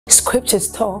Scriptures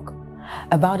talk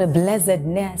about a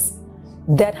blessedness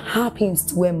that happens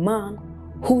to a man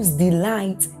whose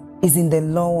delight is in the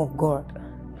law of God.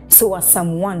 So as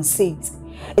Psalm 1 says,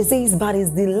 it says, but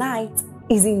his delight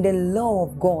is in the law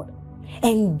of God,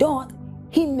 and doth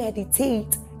he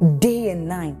meditate day and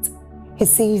night. He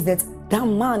says that that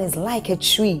man is like a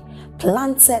tree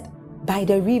planted by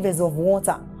the rivers of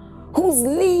water, whose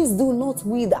leaves do not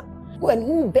wither, and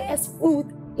who bears fruit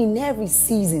in every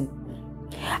season.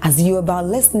 As you're about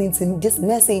listening to this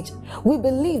message, we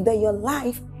believe that your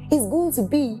life is going to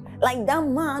be like that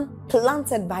man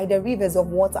planted by the rivers of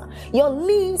water. Your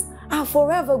leaves are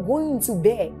forever going to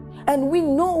bear. And we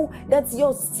know that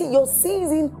your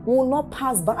season will not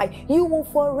pass by. You will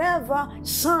forever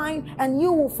shine and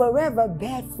you will forever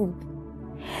bear fruit.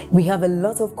 We have a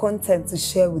lot of content to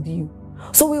share with you.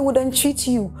 So we would entreat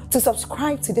you to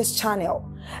subscribe to this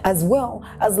channel, as well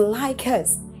as like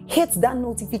us. Hit that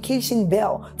notification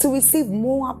bell to receive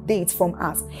more updates from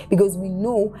us, because we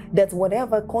know that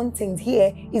whatever content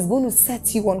here is going to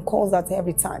set you on course at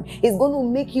every time. It's going to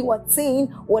make you attain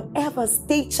whatever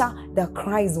stature that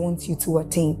Christ wants you to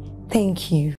attain. Thank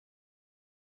you.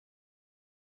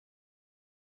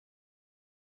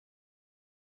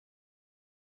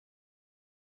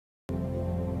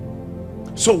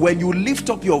 So when you lift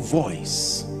up your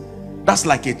voice, that's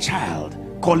like a child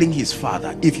calling his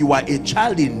father. If you are a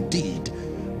child indeed,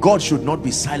 God should not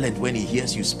be silent when he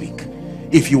hears you speak.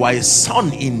 If you are a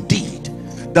son indeed,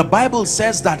 the Bible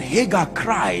says that Hagar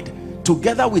cried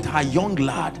together with her young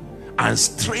lad, and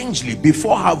strangely,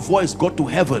 before her voice got to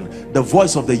heaven, the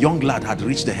voice of the young lad had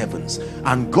reached the heavens,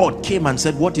 and God came and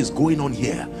said, what is going on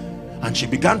here? And she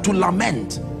began to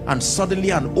lament, and suddenly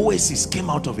an oasis came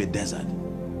out of a desert.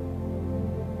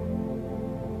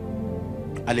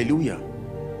 Hallelujah.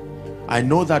 I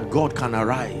know that God can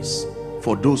arise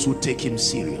for those who take him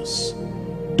serious,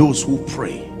 those who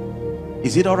pray.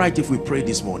 Is it all right if we pray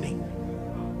this morning?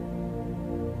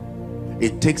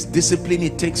 It takes discipline,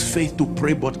 it takes faith to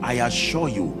pray, but I assure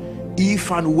you,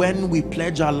 if and when we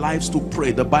pledge our lives to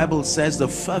pray, the Bible says the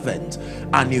fervent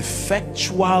and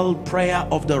effectual prayer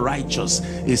of the righteous,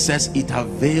 it says it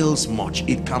avails much.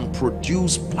 It can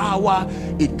produce power,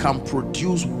 it can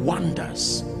produce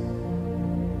wonders.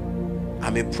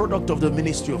 I'm a product of the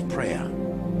ministry of prayer.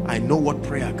 I know what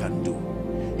prayer can do.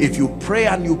 If you pray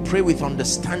and you pray with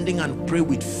understanding and pray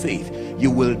with faith, you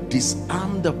will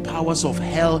disarm the powers of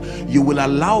hell. You will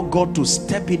allow God to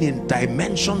step in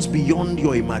dimensions beyond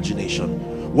your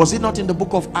imagination. Was it not in the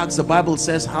book of Acts, the Bible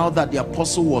says how that the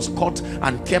apostle was caught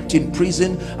and kept in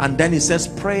prison, and then it says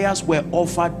prayers were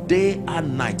offered day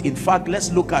and night. In fact,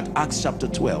 let's look at Acts chapter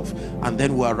 12 and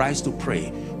then we'll arise to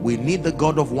pray. We need the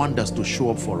God of wonders to show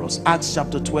up for us. Acts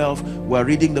chapter 12, we're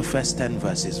reading the first 10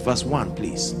 verses. Verse 1,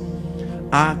 please.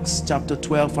 Acts chapter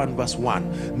 12 and verse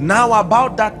 1. Now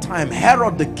about that time,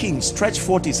 Herod the king stretched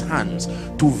forth his hands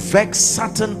to vex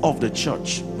certain of the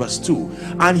church. Verse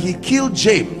 2. And he killed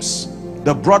James,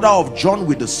 the brother of John,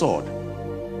 with the sword.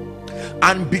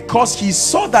 And because he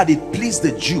saw that it pleased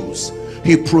the Jews,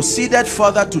 he proceeded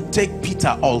further to take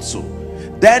Peter also.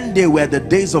 Then they were the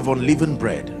days of unleavened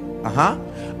bread.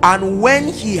 And when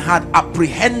he had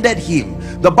apprehended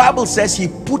him, the Bible says he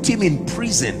put him in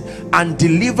prison and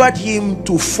delivered him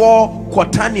to 4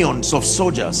 quaternions of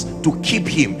soldiers to keep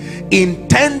him,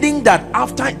 intending that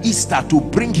after Easter to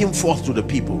bring him forth to the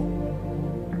people.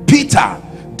 Peter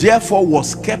therefore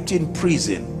was kept in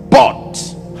prison, but,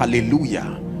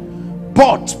 hallelujah,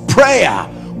 but prayer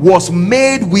was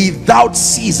made without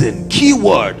season,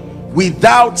 keyword,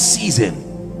 without season,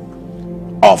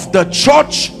 of the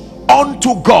church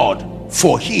unto God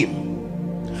for him.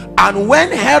 And when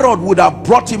Herod would have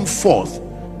brought him forth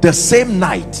the same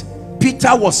night,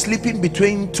 Peter was sleeping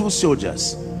between 2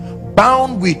 soldiers,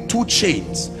 bound with 2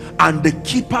 chains, and the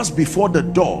keepers before the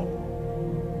door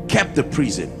kept the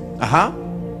prison.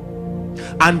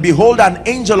 And behold, an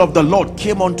angel of the Lord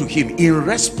came unto him in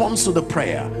response to the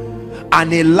prayer,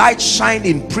 and a light shined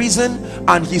in prison,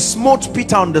 and he smote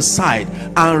Peter on the side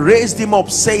and raised him up,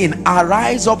 saying,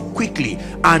 arise up quickly.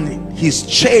 And his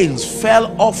chains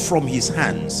fell off from his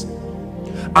hands.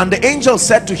 And the angel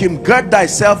said to him, gird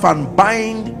thyself and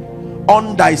bind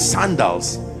on thy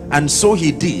sandals. And so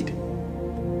he did.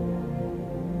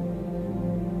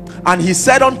 And he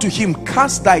said unto him,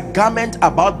 cast thy garment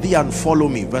about thee and follow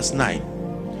me. Verse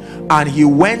 9. And he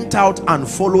went out and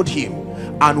followed him,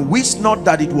 and wist not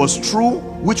that it was true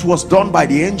which was done by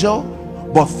the angel,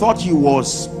 but thought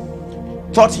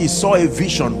he saw a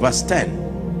vision. Verse 10.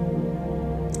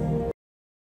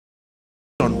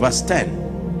 Verse 10.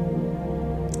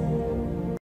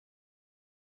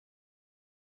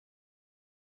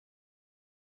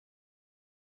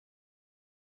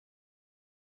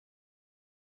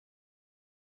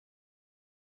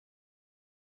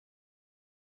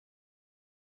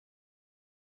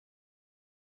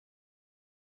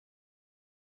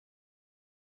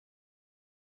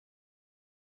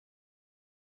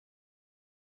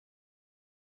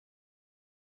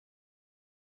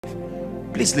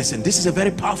 Please listen, this is a very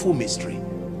powerful mystery.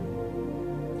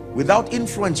 Without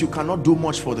influence, you cannot do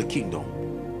much for the kingdom.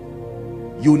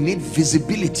 You need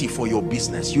visibility for your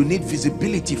business. You need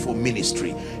visibility for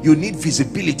ministry. You need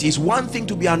visibility. It's one thing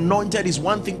to be anointed, it's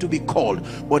one thing to be called,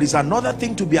 but it's another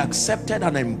thing to be accepted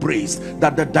and embraced,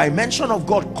 that the dimension of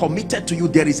God committed to you,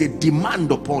 there is a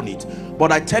demand upon it.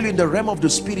 But I tell you, in the realm of the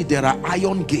spirit, there are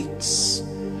iron gates.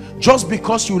 Just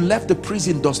because you left the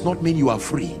prison does not mean you are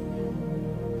free.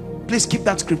 Please keep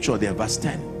that scripture there, verse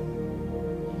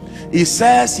 10. He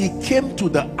says he came to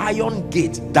the iron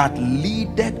gate that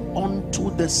leaded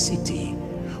unto the city,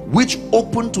 which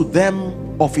opened to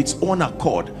them of its own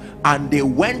accord, and they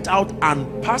went out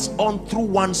and passed on through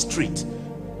one street,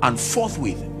 and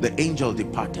forthwith the angel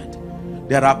departed.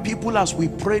 There are people, as we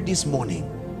pray this morning,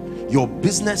 your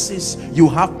businesses, you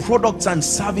have products and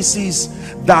services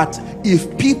that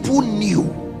if people knew,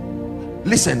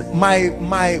 listen,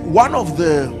 one of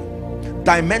the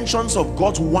dimensions of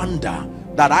God's wonder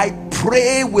that I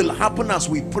pray will happen as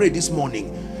we pray this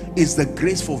morning is the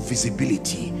grace for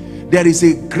visibility. There is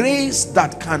a grace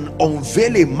that can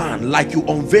unveil a man like you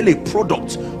unveil a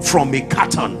product from a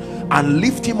carton and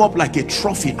lift him up like a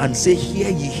trophy and say, hear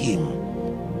ye him.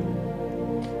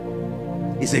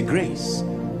 It's a grace.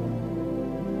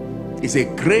 It's a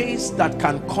grace that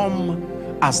can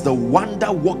come as the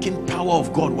wonder working power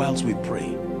of God whilst we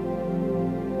pray.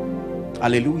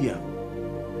 Hallelujah.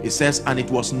 It says, and it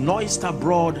was noised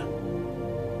abroad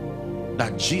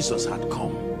that Jesus had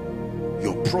come.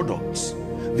 Your products.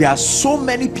 There are so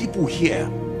many people here,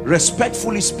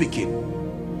 respectfully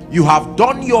speaking, you have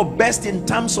done your best in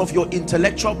terms of your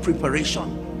intellectual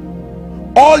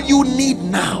preparation. All you need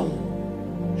now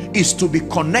is to be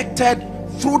connected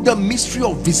through the mystery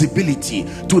of visibility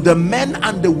to the men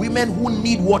and the women who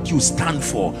need what you stand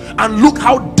for. And look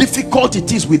how difficult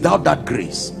it is without that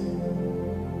grace.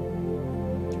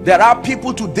 There are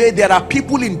people today, there are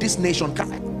people in this nation,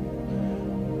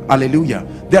 hallelujah,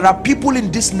 there are people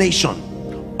in this nation,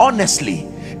 honestly,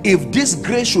 if this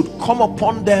grace should come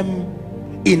upon them,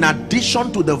 in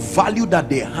addition to the value that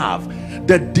they have,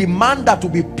 the demand that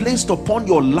will be placed upon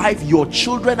your life, your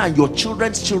children and your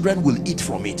children's children will eat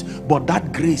from it. But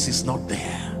that grace is not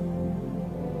there.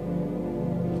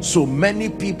 So many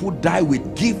people die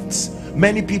with gifts.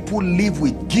 Many people live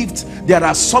with gifts. There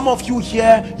are some of you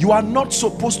here, you are not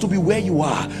supposed to be where you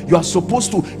are. You are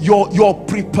supposed to, your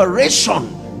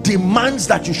preparation demands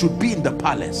that you should be in the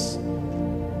palace.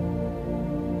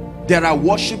 There are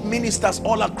worship ministers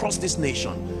all across this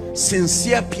nation,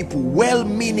 sincere people,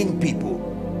 well-meaning people,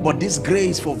 but this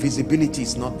grace for visibility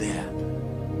is not there.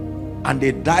 And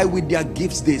they die with their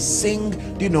gifts. They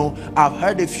sing, you know, I've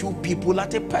heard a few people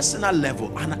at a personal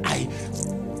level, and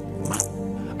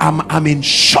I'm in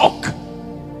shock.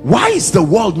 Why is the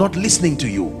world not listening to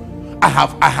you? I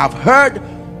have heard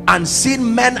and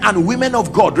seen men and women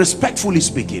of God, respectfully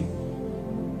speaking.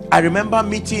 I remember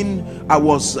meeting, I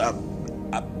was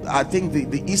I think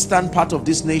the eastern part of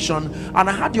this nation, and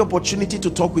I had the opportunity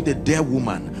to talk with a dear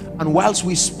woman, and whilst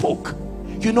we spoke,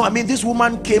 you know, I mean, this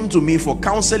woman came to me for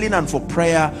counseling and for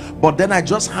prayer, but then I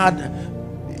just had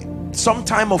some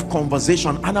time of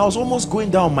conversation, and I was almost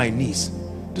going down on my knees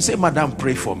to say, Madam,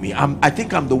 pray for me. I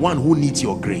think I'm the one who needs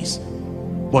your grace,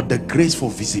 but the grace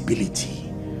for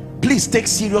visibility. Please take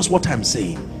serious what I'm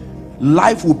saying.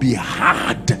 Life will be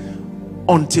hard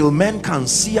until men can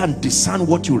see and discern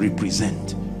what you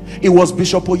represent. It was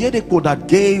Bishop Oyedepo that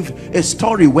gave a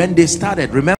story when they started.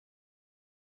 Remember,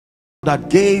 that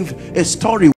gave a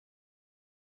story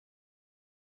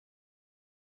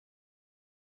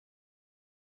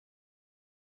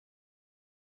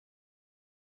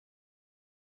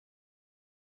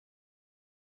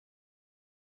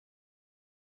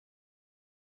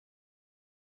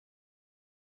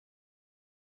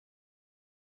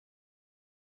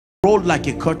rolled like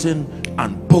a curtain,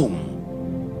 and boom.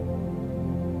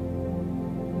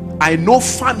 I know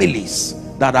families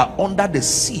that are under the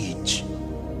siege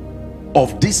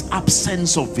of this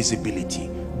absence of visibility.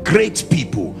 Great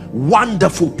people,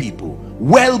 wonderful people,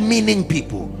 well-meaning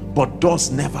people, but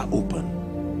doors never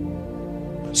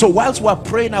open. So whilst we're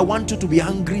praying, I want you to be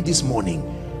angry this morning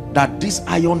that this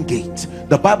iron gate,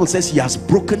 the Bible says he has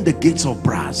broken the gates of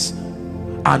brass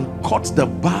and cut the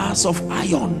bars of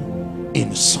iron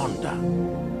in sunder.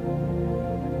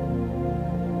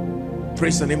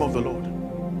 Praise the name of the Lord.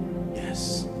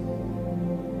 Yes,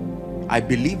 I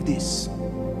believe this.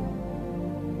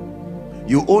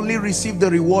 You only receive the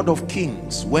reward of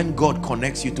kings when God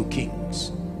connects you to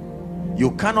kings.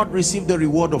 You cannot receive the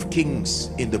reward of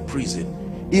kings in the prison.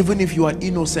 Even if you are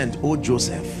innocent, oh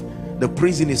Joseph, the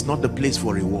prison is not the place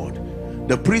for reward.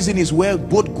 The prison is where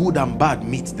both good and bad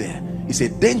meet there. It's a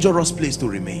dangerous place to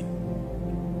remain.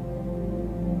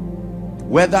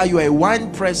 Whether you are a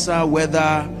wine presser,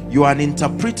 whether you are an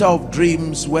interpreter of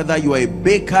dreams, whether you are a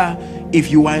baker,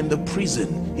 if you are in the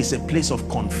prison, it's a place of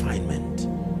confinement.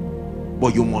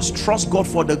 But you must trust God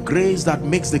for the grace that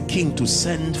makes the king to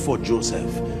send for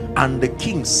Joseph. And the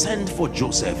king sent for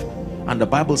Joseph, and the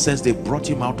Bible says they brought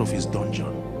him out of his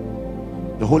dungeon.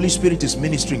 The Holy Spirit is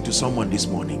ministering to someone this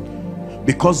morning,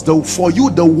 because for you,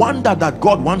 the wonder that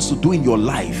God wants to do in your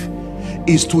life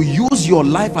is to use your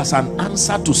life as an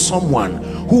answer to someone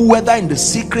who, whether in the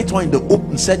secret or in the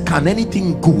open, said, can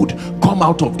anything good come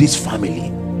out of this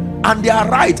family? And they are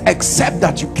right, except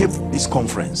that you came from this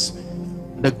conference.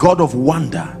 The God of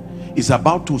wonder is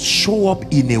about to show up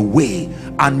in a way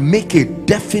and make a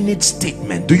definite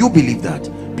statement. Do you believe that?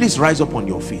 Please rise up on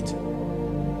your feet.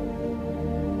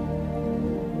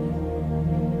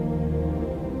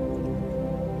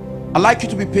 I'd like you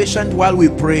to be patient while we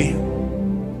pray,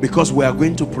 because we are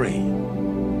going to pray.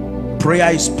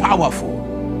 Prayer is powerful.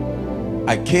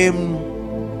 I came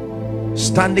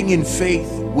standing in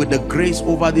faith with the grace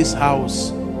over this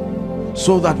house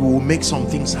so that we will make some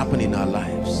things happen in our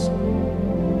lives.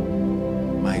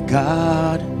 My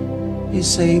God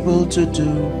is able to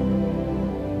do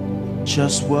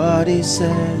just what he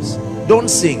says. Don't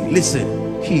sing,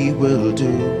 listen. He will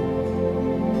do.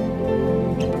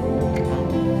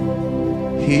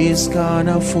 He's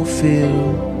gonna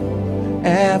fulfill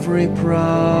every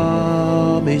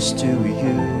promise to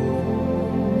you.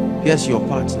 Here's your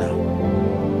part now.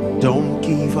 Don't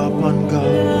give up on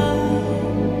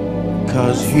God,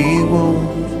 'cause he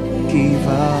won't give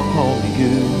up on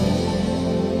you.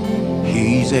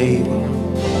 He's able.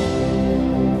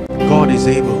 God is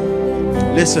able.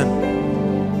 Listen,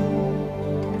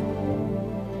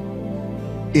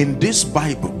 in this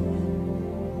Bible,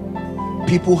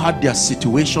 people had their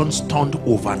situations turned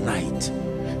overnight.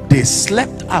 They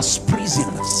slept as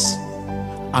prisoners,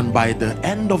 and by the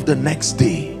end of the next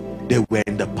day, they were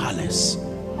in the palace.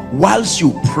 Whilst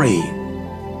you pray,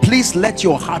 please let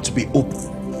your heart be open.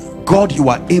 God, you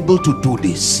are able to do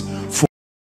this.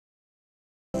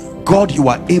 God, you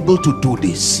are able to do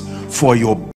this for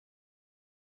your.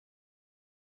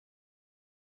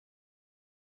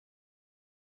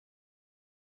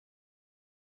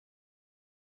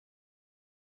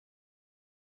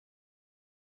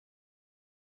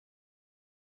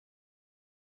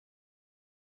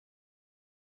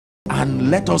 And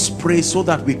let us pray so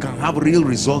that we can have real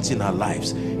results in our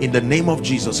lives, in the name of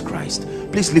Jesus Christ.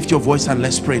 Please lift your voice and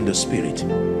let's pray in the spirit.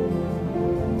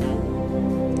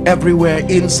 Everywhere,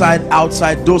 inside,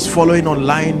 outside, those following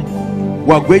online,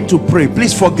 we're going to pray.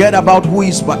 Please forget about who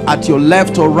is at your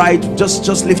left or right.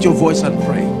 Just lift your voice and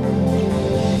pray.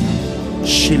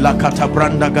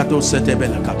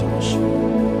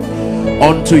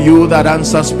 Unto you that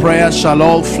answers prayer shall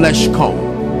all flesh come.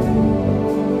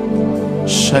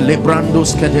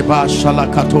 Shalebrandos kedeba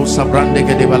shalakato sabrande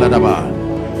kedebaladaba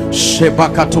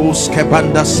shebakatos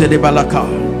kebanda sedebalaka.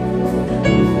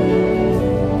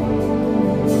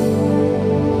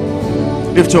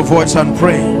 Lift your voice and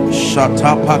pray.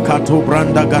 Shatapakato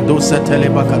branda gadose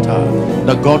telebakata,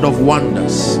 the God of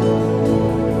wonders.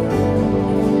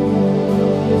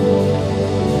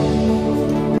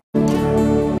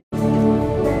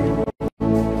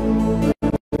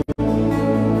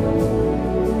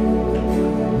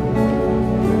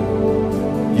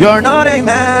 You're not a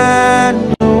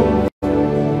man, no.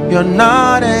 You're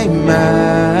not a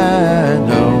man,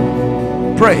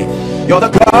 no. Pray. You're the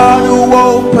God who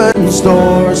opens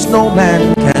doors no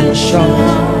man can shut.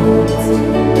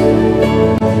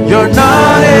 You're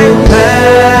not a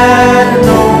man,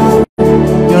 no.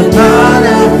 You're not a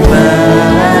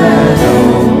man, no.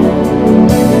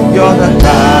 You're the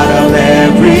God of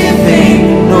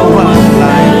everything, no one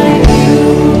like you.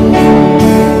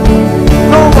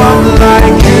 No one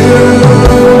like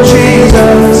you,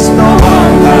 Jesus, no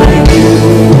one like you.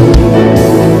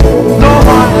 No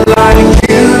one like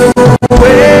you, no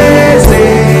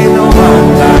one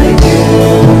like you.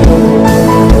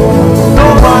 No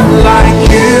one like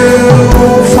you,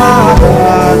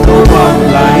 Father, no one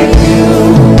like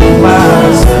you,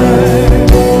 Master.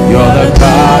 You're the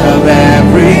God of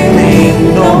everything,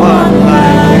 no one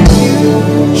like you.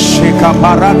 Shika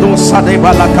parado sade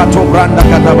balakato branda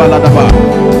katabaladaba.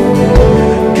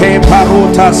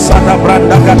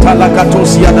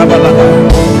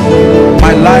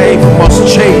 My life must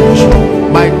change.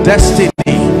 My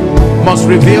destiny must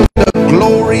reveal the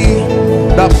glory,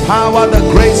 the power, the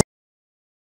grace,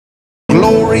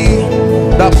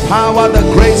 the power, the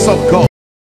grace of God.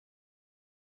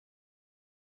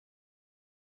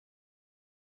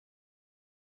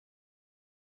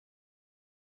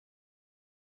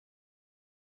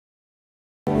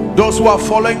 Those who are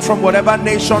following from whatever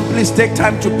nation, please take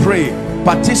time to pray.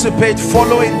 Participate,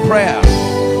 follow in prayer.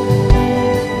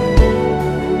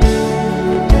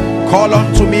 Call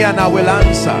unto me and I will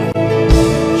answer.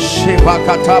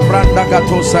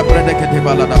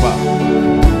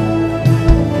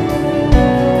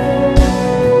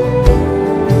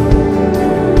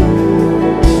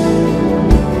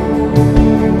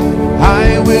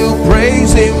 I will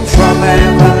praise him from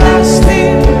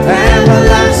everlasting,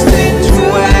 everlasting to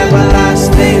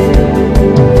everlasting.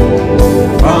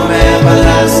 From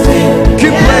everlasting,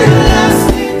 keep praying.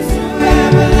 Everlasting to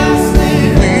everlasting.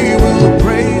 We will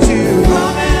praise you.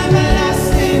 From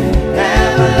everlasting,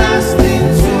 everlasting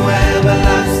to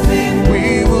everlasting. We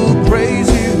will praise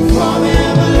you. From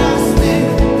everlasting,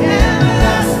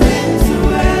 everlasting to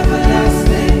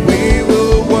everlasting. We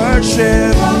will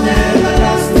worship. From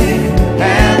everlasting,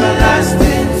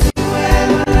 everlasting to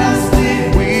everlasting.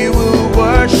 We will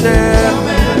worship. From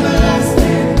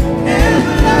everlasting,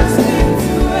 everlasting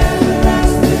to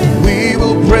everlasting. We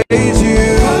will praise you.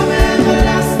 From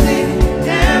everlasting,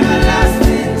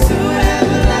 everlasting to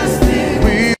everlasting.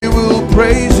 We will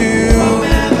praise you. From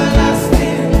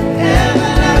everlasting,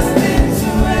 everlasting to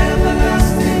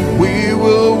everlasting. We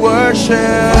will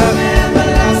worship. From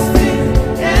everlasting,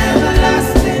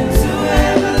 everlasting to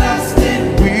everlasting.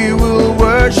 We will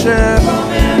worship. From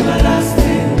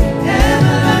everlasting,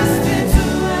 everlasting to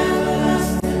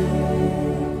everlasting.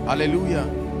 Hallelujah.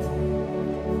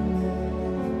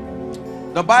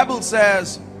 The Bible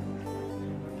says,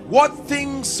 what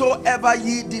things soever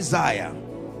ye desire,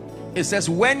 it says,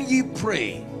 when ye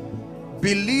pray,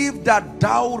 believe that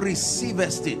thou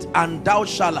receivest it and thou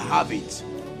shalt have it.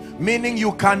 Meaning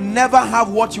you can never have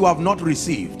what you have not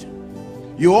received.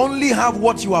 You only have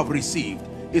what you have received.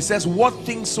 It says, what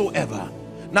things soever.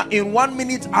 Now in 1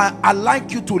 minute, I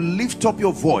like you to lift up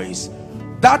your voice.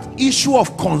 That issue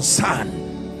of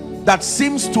concern that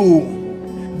seems to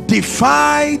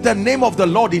defy the name of the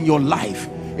Lord in your life,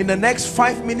 in the next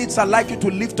 5 minutes, I'd like you to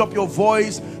lift up your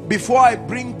voice. Before I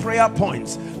bring prayer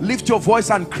points, lift your voice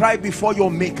and cry before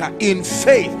your maker in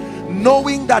faith,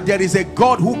 knowing that there is a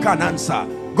God who can answer.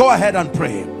 Go ahead and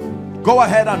pray. Go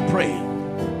ahead and pray.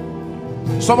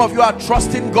 Some of you are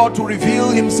trusting God to reveal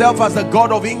himself as the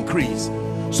God of increase.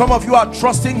 Some of you are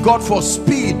trusting God for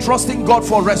speed, trusting God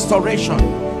for restoration.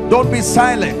 Don't be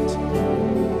silent.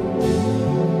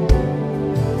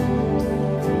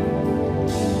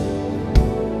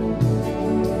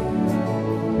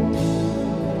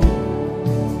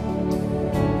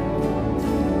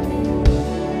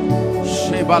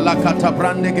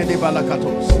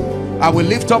 I will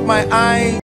lift up my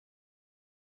eyes.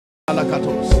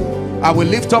 I will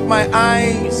lift up my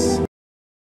eyes.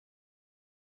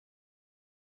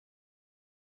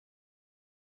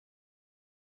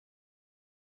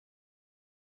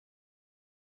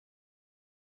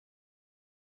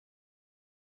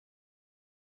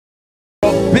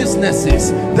 Of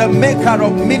businesses, the maker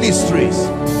of ministries.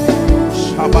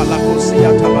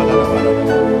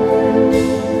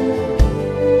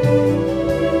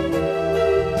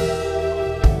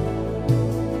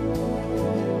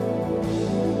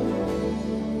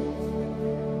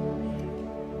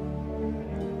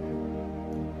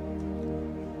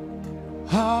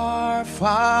 Our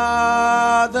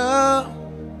Father,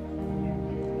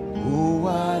 who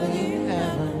art in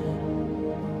heaven,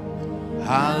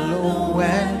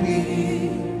 hallowed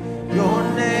be your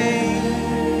name.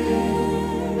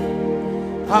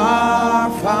 Our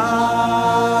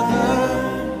Father,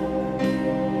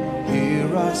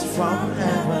 hear us from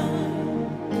heaven,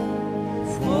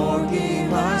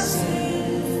 forgive our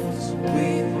sins,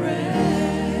 we pray.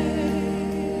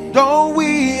 Though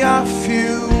we are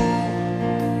few,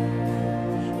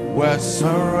 we're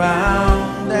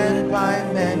surrounded by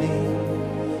many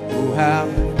who have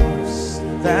crossed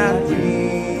that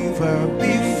river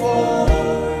before,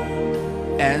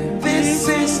 and this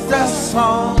is the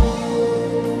song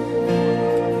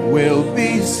we'll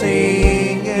be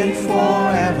singing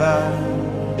forever.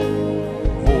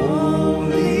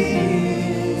 Holy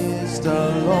is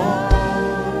the Lord.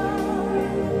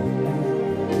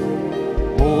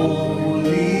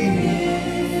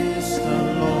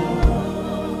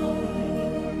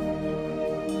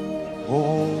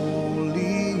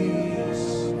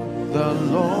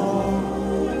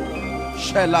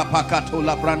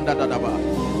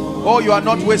 Oh, you are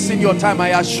not wasting your time, I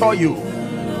assure you.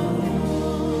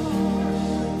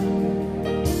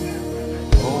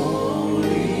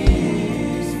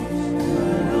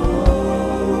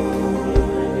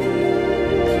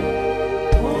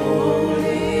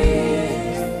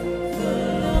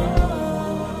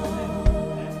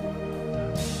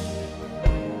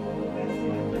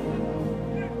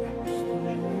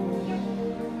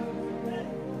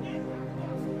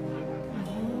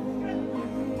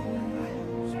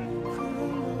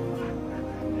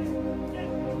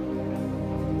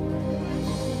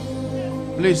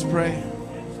 Please pray.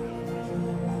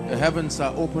 The heavens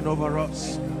are open over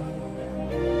us.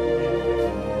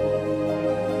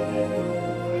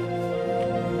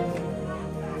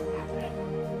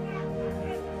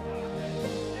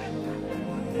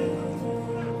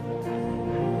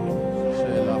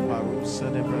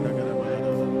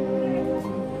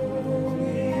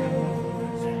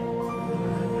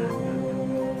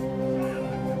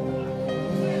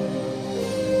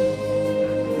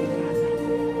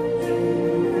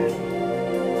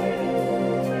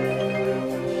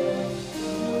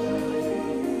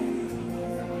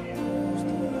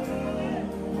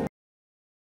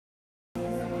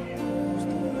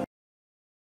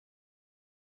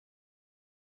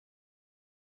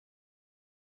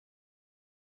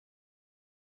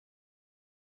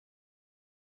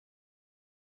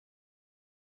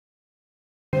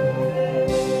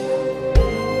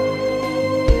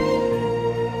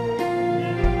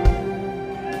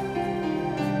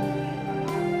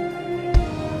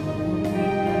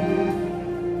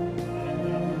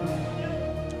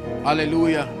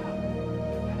 Hallelujah.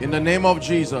 In the name of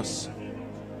Jesus.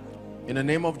 In the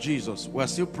name of Jesus. We're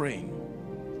still praying.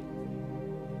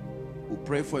 We'll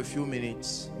pray for a few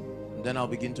minutes, and then I'll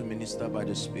begin to minister by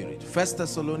the Spirit. 1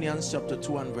 Thessalonians chapter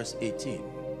 2 and verse 18.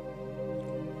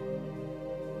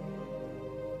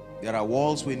 There are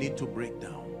walls we need to break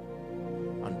down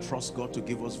and trust God to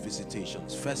give us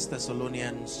visitations. 1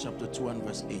 Thessalonians chapter 2 and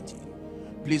verse 18.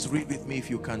 Please read with me if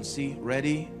you can see.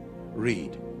 Ready?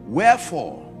 Read.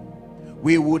 Wherefore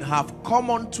we would have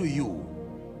come unto you,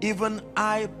 even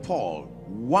I, Paul,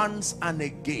 once and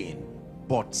again,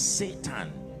 but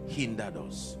Satan hindered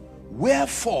us.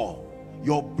 Wherefore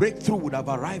your breakthrough would have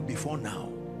arrived before now.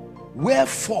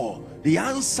 Wherefore the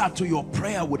answer to your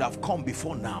prayer would have come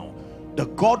before now. The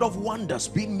God of wonders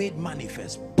being made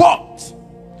manifest. But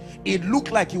it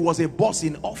looked like he was a boss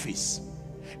in office.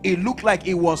 It looked like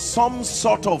it was some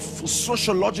sort of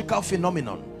sociological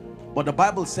phenomenon. But the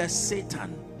Bible says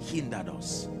Satan hindered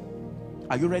us.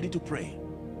 Are you ready to pray?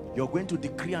 You're going to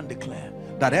decree and declare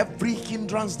that every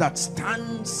hindrance that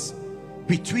stands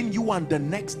between you and the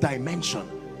next dimension,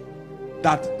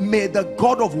 that may the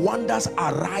God of wonders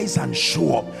arise and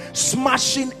show up,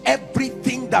 smashing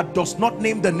everything that does not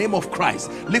name the name of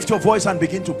Christ. Lift your voice and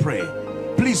begin to pray.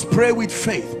 Please pray with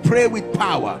faith, pray with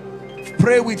power,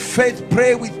 pray with faith,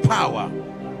 pray with power.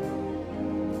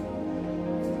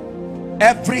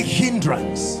 Every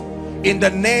hindrance, in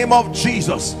the name of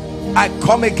Jesus, I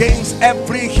come against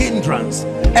every hindrance,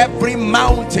 every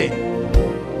mountain.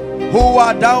 Who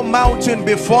art thou, mountain,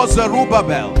 before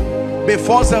Zerubbabel?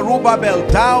 Before Zerubbabel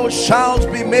thou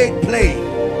shalt be made plain.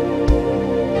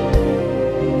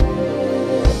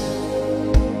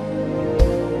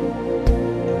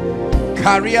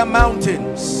 Career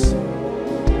mountains,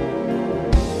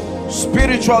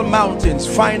 spiritual mountains,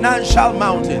 financial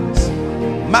mountains,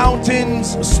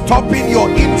 mountains stopping your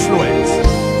influence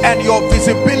and your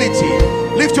visibility.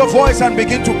 Lift your voice and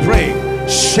begin to pray.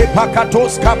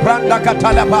 Shepakatos kabranda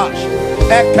katalabash,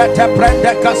 ekete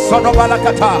brende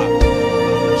kasodobalakata,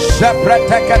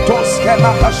 shepreteketos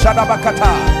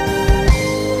kemahashadabakata.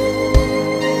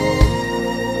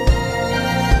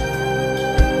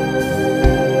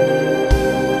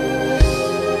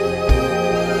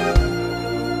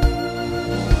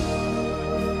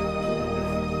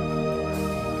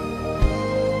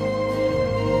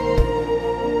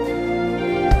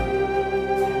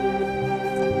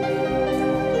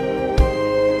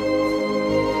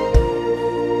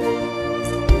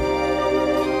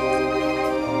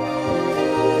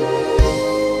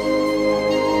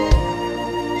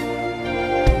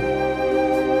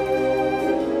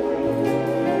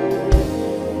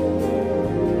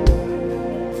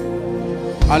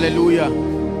 Hallelujah.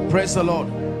 Praise the Lord.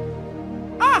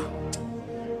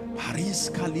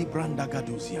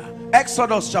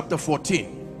 Exodus chapter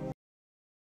 14.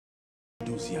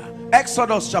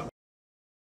 Exodus chapter.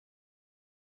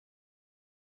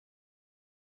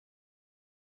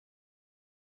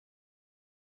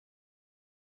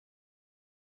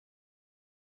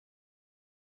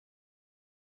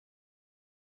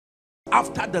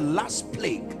 After the last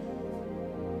plague,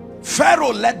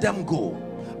 Pharaoh let them go.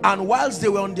 And whilst they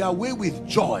were on their way with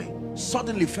joy,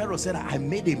 suddenly Pharaoh said, I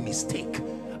made a mistake.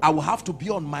 I will have to be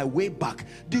on my way back.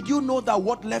 Did you know that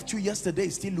what left you yesterday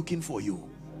is still looking for you?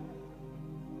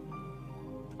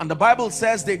 And the Bible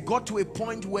says they got to a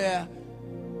point where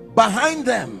behind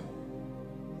them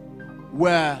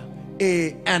were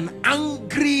an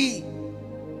angry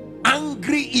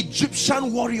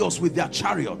Egyptian warriors with their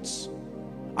chariots.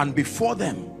 And before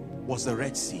them was the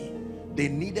Red Sea. They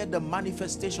needed the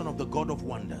manifestation of the God of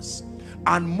wonders.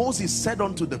 And Moses said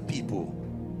unto the people,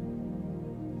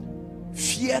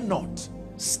 Fear not,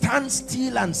 stand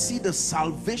still and see the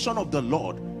salvation of the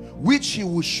Lord, which he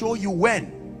will show you.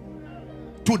 When?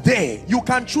 Today. You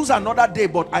can choose another day,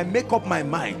 but I make up my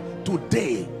mind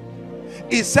today.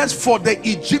 It says, for the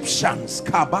Egyptians,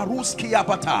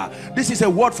 this is a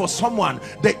word for someone.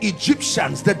 The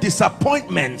Egyptians, the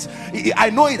disappointment. I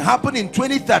know it happened in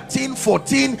 2013,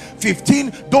 14,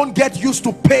 15. Don't get used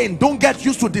to pain. Don't get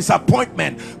used to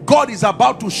disappointment. God is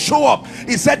about to show up.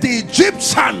 He said, the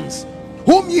Egyptians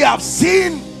whom ye have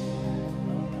seen,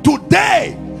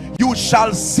 today you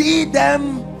shall see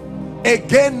them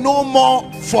again no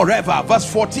more forever.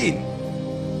 Verse 14.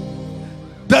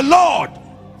 The Lord,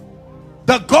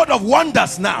 the God of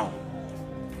wonders. Now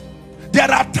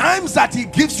there are times that he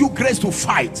gives you grace to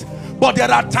fight, but there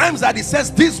are times that he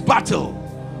says, this battle,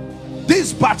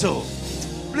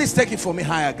 please take it for me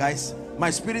higher, guys. My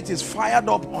spirit is fired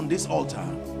up on this altar.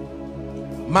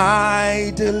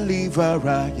 My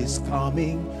deliverer is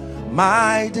coming,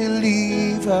 my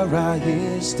deliverer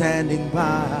is standing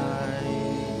by.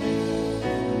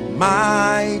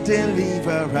 My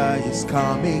deliverer is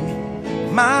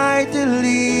coming, my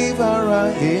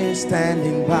deliverer is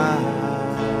standing by.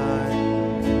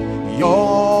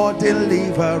 Your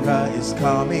deliverer is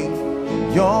coming,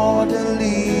 your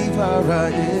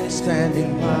deliverer is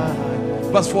standing by.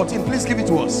 Verse 14, please give it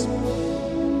to us.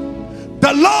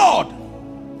 The Lord,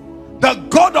 the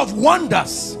God of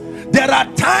wonders. There are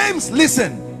times,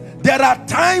 listen, there are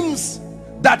times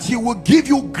that he will give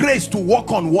you grace to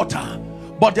walk on water,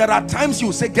 but there are times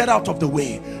you say, get out of the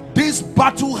way. This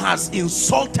battle has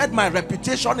insulted my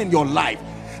reputation in your life.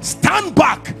 Stand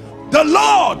back. The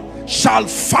Lord shall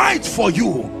fight for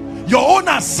you. Your own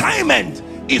assignment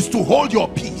is to hold your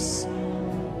peace.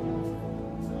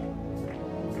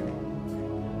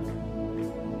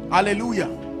 Hallelujah.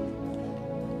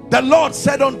 The Lord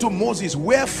said unto Moses,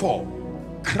 wherefore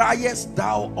criest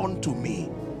thou unto me?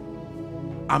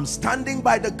 I'm standing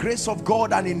by the grace of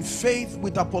God and in faith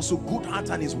with Apostle Goodheart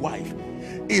and his wife.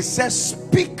 It says,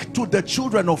 speak to the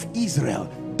children of Israel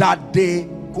that they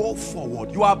go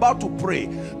forward. You are about to pray.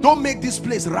 Don't make this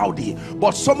place rowdy,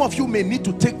 but some of you may need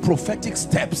to take prophetic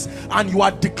steps, and you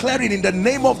are declaring, in the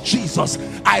name of Jesus,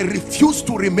 I refuse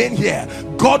to remain here.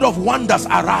 God of wonders,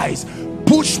 arise.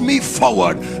 Push me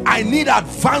forward. I need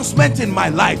advancement in my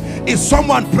life. Is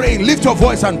someone praying? Lift your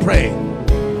voice and pray.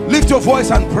 Lift your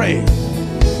voice and pray.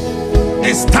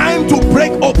 It's time to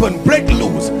break open, break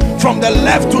loose from the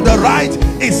left to the right.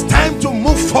 It's time to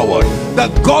move forward. The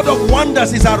God of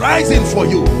wonders is arising for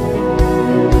you.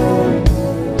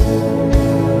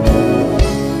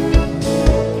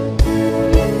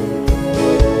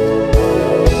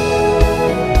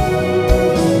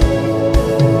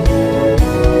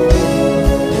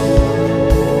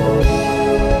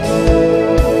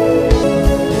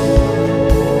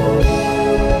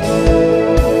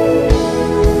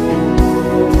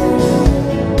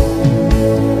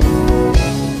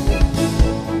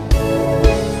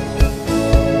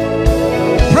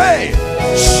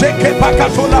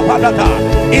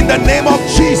 In the name of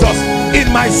Jesus,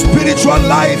 in my spiritual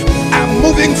life, I'm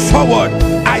moving forward.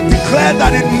 I declare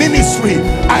that in ministry,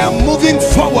 I am moving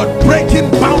forward,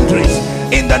 breaking boundaries.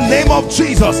 In the name of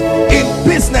Jesus, in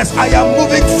business, I am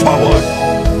moving forward.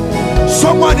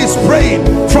 Someone is praying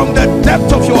from the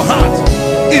depth of your heart.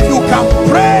 If you can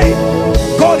pray,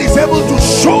 God is able to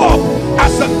show up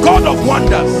as the God of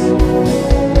wonders.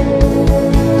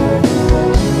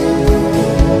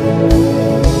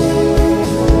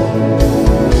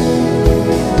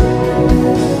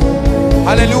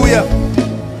 Hallelujah.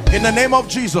 In the name of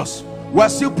Jesus, we're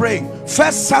still praying. 1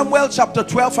 Samuel chapter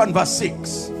 12 and verse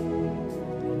 6.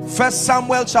 1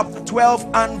 Samuel chapter 12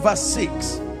 and verse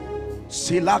 6.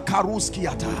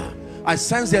 I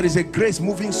sense there is a grace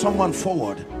moving someone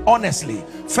forward. Honestly.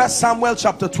 1 Samuel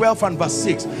chapter 12 and verse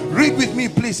 6. Read with me,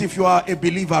 please, if you are a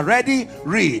believer. Ready?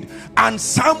 Read. And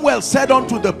Samuel said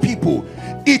unto the people,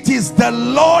 it is the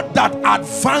Lord that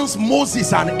advanced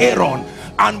Moses and Aaron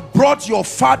and brought your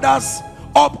fathers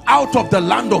up out of the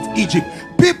land of Egypt.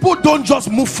 People don't just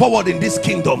move forward in this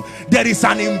kingdom. There is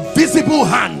an invisible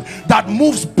hand that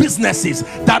moves businesses,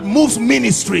 that moves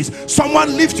ministries.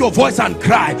 Someone lift your voice and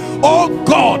cry, oh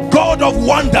God, God of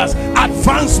wonders,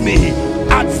 advance me,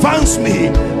 advance me,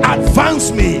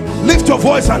 advance me. Lift your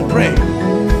voice and pray.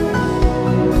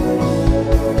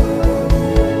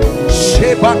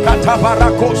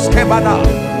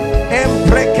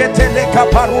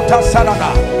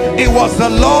 It was the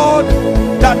Lord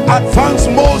that advanced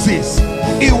Moses.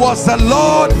 It was the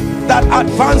Lord that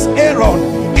advanced Aaron.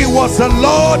 It was the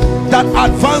Lord that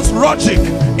advanced Rogic.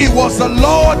 It was the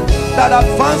Lord that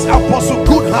advanced Apostle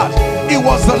Goodheart. It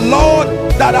was the Lord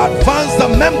that advance the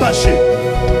membership.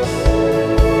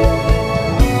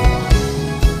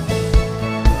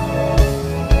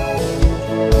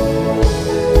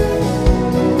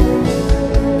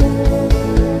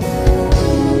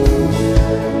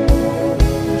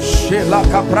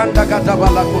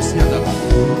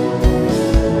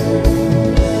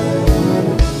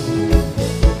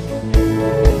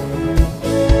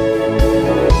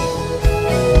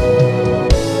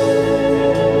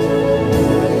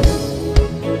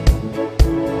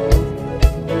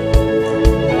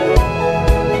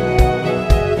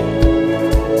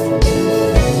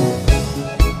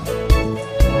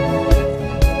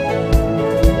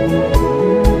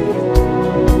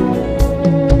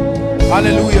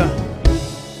 Hallelujah.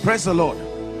 Praise the Lord.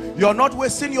 You're not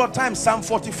wasting your time. Psalm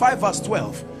 45 verse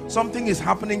 12. Something is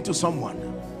happening to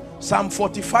someone. Psalm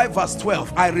 45 verse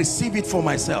 12. I receive it for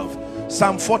myself.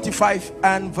 Psalm 45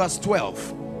 and verse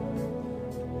 12.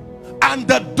 And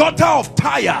the daughter of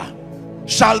Tyre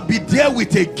shall be there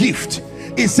with a gift.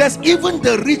 It says, even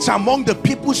the rich among the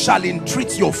people shall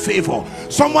entreat your favor.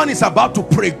 Someone is about to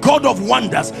pray, God of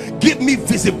wonders, give me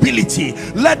visibility.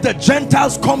 Let the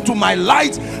Gentiles come to my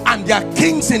light and their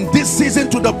kings in this season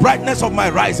to the brightness of my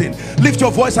rising. Lift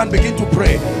your voice and begin to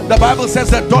pray. The Bible says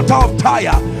the daughter of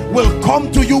Tyre will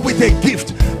come to you with a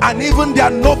gift, and even their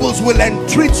nobles will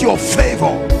entreat your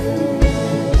favor.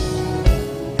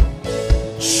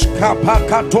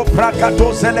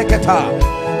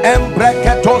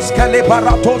 Embreketos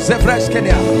kelibaratos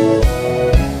evreskenia.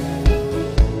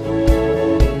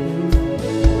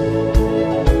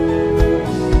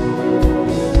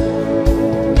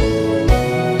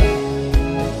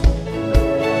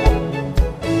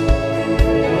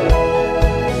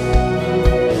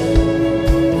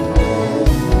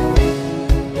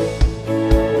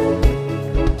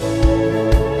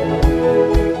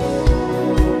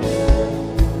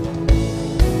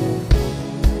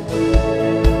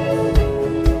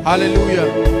 Hallelujah.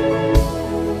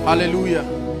 Hallelujah.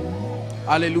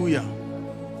 Hallelujah.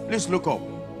 Please look up.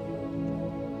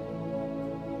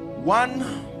 One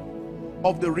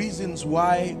of the reasons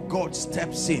why God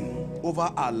steps in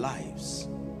over our lives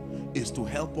is to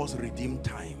help us redeem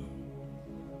time.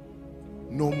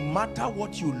 No matter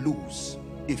what you lose,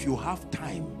 if you have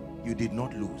time, you did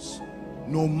not lose.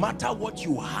 No matter what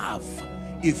you have,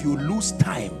 if you lose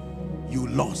time, you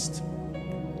lost.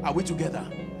 Are we together?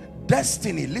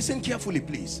 Destiny, listen carefully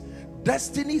please.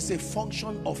 Destiny is a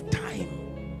function of time.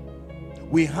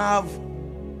 We have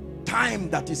time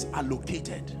that is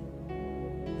allocated,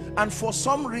 and for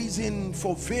some reason,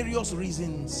 for various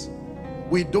reasons,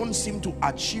 we don't seem to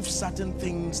achieve certain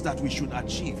things that we should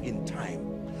achieve in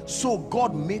time. So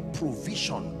God made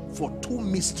provision for two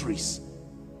mysteries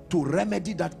to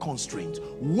remedy that constraint.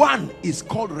 One is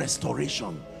called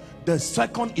restoration, the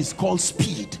second is called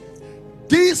speed.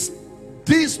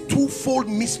 These twofold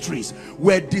mysteries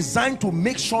were designed to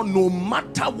make sure no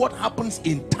matter what happens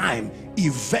in time,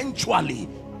 eventually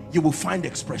you will find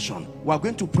expression. We are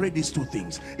going to pray these two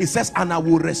things. It says, and I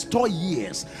will restore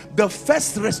years. The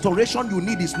first restoration you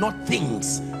need is not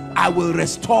things. I will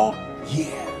restore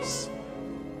years.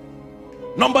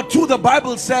 Number two, the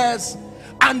Bible says,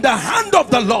 and the hand of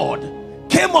the Lord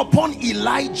came upon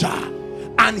Elijah,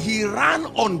 and he ran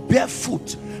on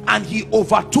barefoot, and he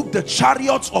overtook the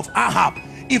chariots of Ahab,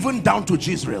 even down to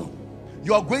Jezreel.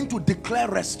 You are going to declare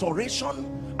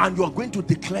restoration, and you are going to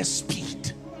declare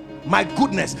speed. My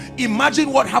goodness,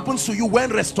 imagine what happens to you when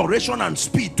restoration and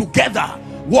speed together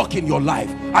work in your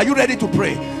life. Are you ready to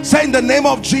pray? Say, in the name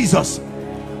of Jesus,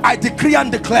 I decree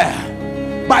and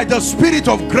declare by the Spirit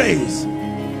of grace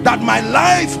that my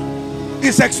life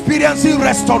is experiencing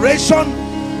restoration.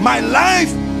 My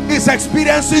life is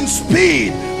experiencing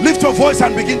speed. Lift your voice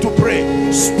and begin to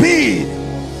pray. Speed,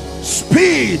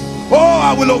 speed. Oh,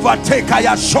 I will overtake,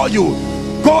 I assure you.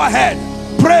 Go ahead,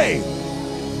 pray.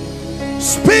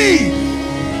 Speed,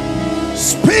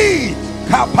 speed.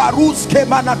 Kaparuske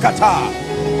manakata.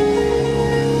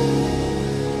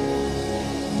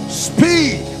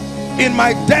 Speed in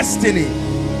my destiny,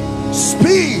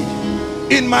 speed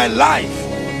in my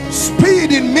life,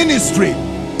 speed in ministry.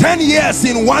 10 years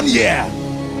in 1 year,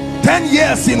 10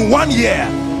 years in 1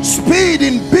 year. Speed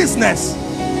in business.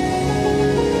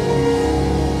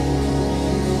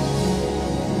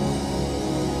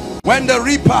 When the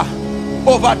reaper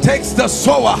overtakes the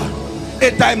sower,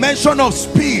 a dimension of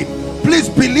speed. Please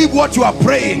believe what you are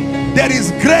praying. There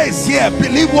is grace here.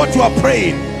 Believe what you are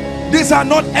praying. These are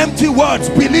not empty words.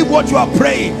 Believe what you are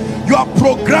praying. You are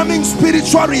programming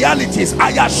spiritual realities,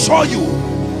 I assure you.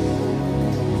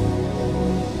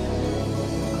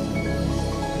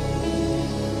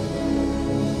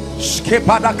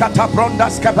 Kepadakata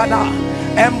brondas kabana.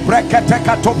 Embrekete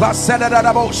katoba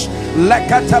sedadabosh.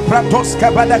 Lekete pratos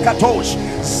kabadakatosh.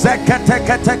 Zekete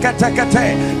kete kete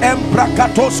kete.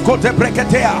 Embrakatos kote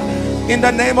breketea. In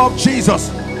the name of Jesus,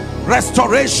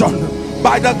 restoration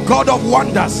by the God of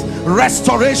wonders.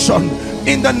 Restoration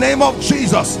in the name of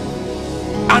Jesus.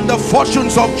 And the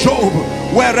fortunes of Job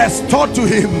were restored to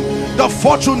him. The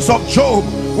fortunes of Job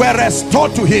were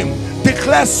restored to him.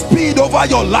 Declare speed over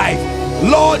your life.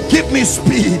 Lord, give me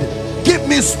speed. Give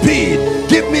me speed.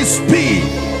 Give me speed.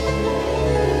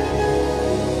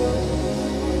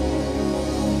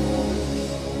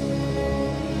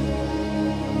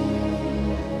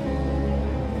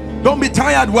 Don't be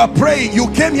tired. We're praying. You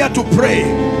came here to pray.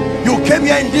 You came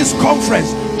here in this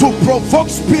conference to provoke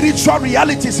spiritual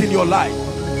realities in your life.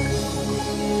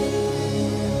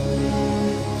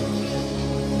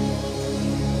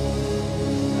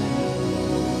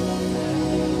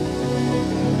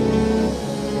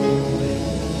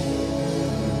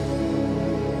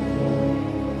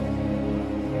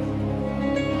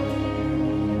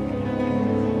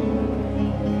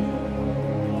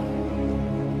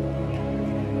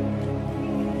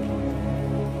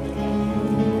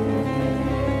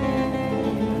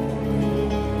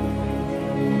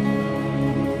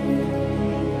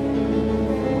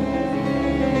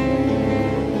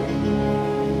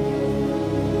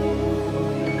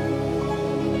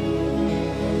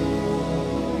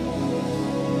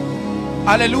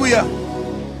 Hallelujah.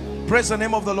 Praise the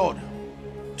name of the Lord.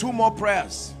 Two more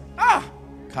prayers.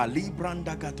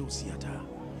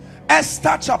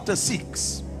 Esther chapter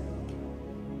 6.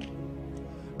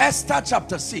 Esther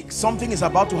chapter 6. Something is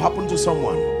about to happen to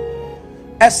someone.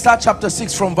 Esther chapter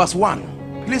 6 from verse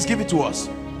 1. Please give it to us.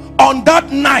 On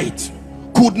that night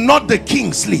could not the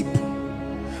king sleep,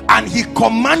 and he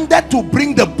commanded to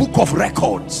bring the book of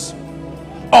records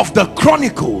of the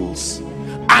chronicles,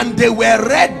 and they were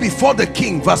read before the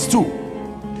king. Verse 2.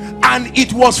 And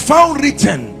it was found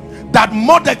written that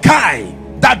Mordecai,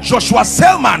 that Joshua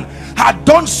Selman had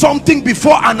done something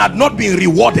before and had not been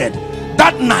rewarded.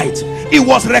 That night it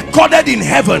was recorded in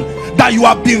heaven that you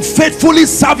have been faithfully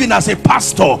serving as a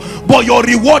pastor, but your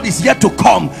reward is yet to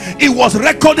come. It was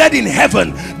recorded in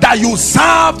heaven that you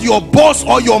served your boss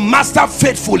or your master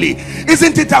faithfully.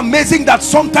 Isn't it amazing that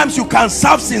sometimes you can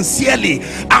serve sincerely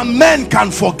and men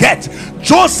can forget?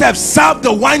 Joseph served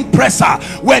the wine presser.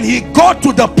 When he got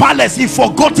to the palace, he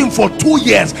forgot him for 2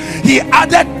 years. He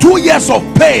added 2 years of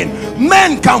pain.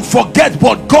 Men can forget,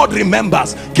 but God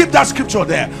remembers. Keep that scripture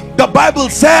there. The Bible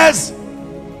says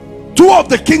two of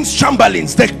the king's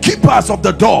chamberlains, the keepers of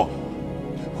the door,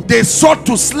 they sought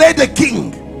to slay the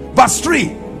king. Verse 3.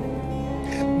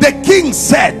 The king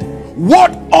said,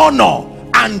 what honor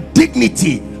and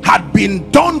dignity had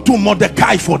been done to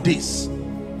Mordecai for this?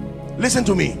 Listen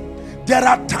to me. There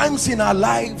are times in our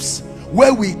lives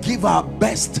where we give our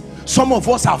best. Some of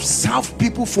us have served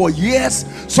people for years.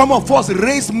 Some of us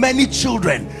raised many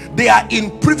children. They are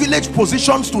in privileged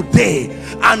positions today,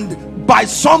 and by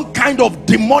some kind of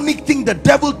demonic thing, the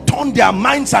devil turned their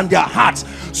minds and their hearts.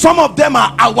 Some of them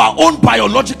are our own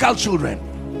biological children.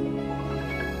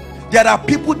 There are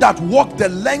people that walk the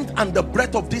length and the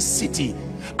breadth of this city,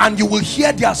 and you will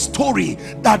hear their story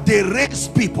that they raise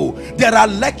people. There are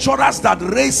lecturers that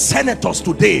raise senators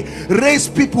today, raise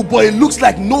people, but it looks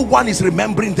like no one is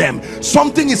remembering them.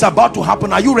 Something is about to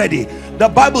happen. Are you ready? The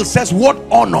Bible says what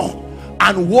honor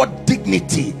and what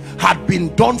dignity had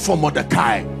been done for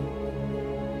Mordecai.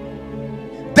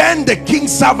 Then the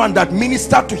king's servant that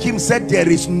ministered to him said, there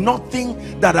is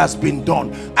nothing that has been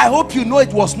done. I hope you know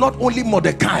it was not only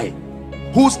Mordecai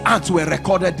whose acts were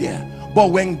recorded there, but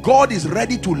when God is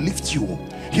ready to lift you,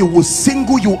 he will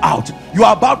single you out. You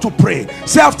are about to pray.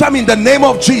 Say after me, in the name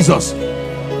of Jesus.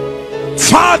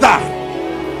 Father,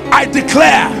 I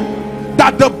declare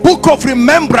that the book of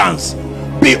remembrance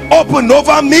be opened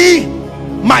over me,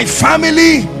 my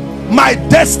family, my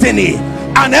destiny,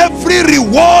 and every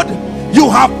reward you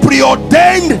have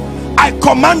preordained, I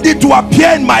command it to appear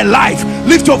in my life.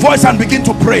 Lift your voice and begin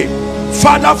to pray.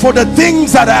 Father, for the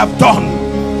things that I have done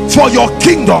for your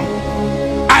kingdom,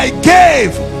 I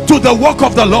gave to the work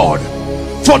of the Lord.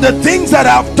 For the things that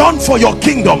I have done for your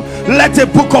kingdom, let a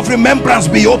book of remembrance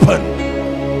be open.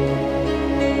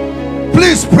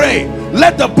 Please pray.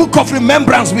 Let the book of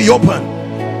remembrance be open.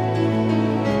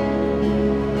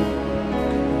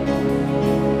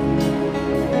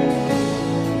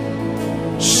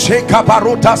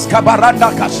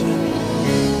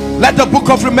 Let the book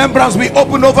of remembrance be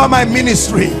open over my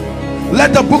ministry.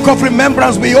 Let the book of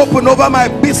remembrance be open over my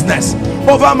business,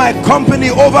 over my company,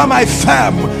 over my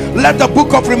firm. Let the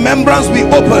book of remembrance be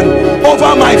open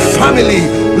over my family.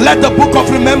 Let the book of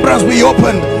remembrance be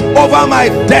opened over my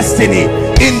destiny.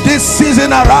 In this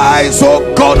season, arise,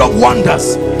 O God of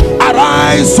wonders.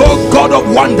 Arise, O God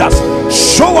of wonders.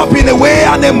 Show up in a way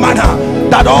and a manner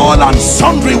that all and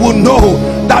sundry will know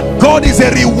that God is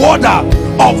a rewarder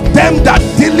of them that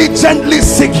diligently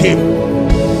seek him.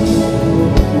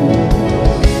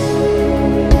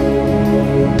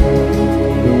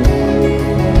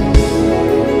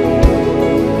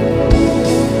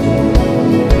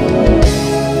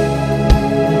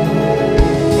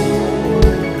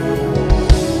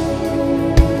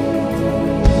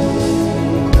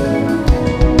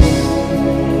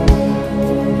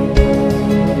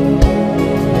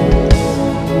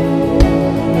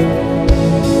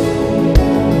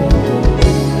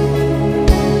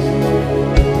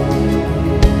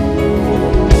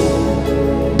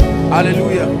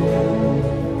 Hallelujah.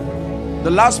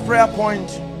 The last prayer point.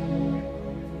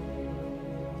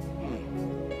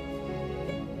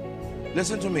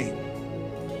 Listen to me.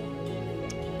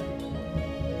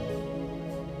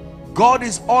 God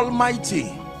is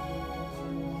almighty,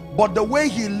 but the way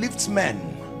he lifts men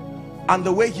and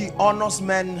the way he honors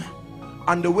men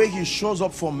and the way he shows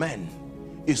up for men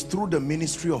is through the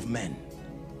ministry of men.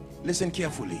 Listen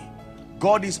carefully.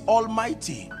 God is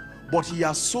almighty, but he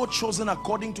has so chosen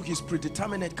according to his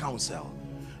predeterminate counsel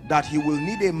that he will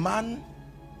need a man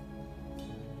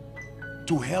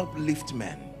to help lift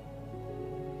men.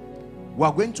 We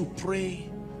are going to pray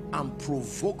and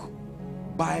provoke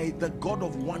by the God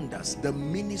of wonders the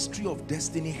ministry of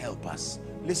destiny helpers.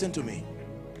 Listen to me.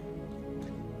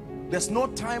 There's no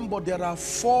time, but there are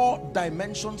 4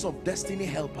 dimensions of destiny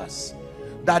helpers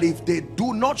that if they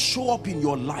do not show up in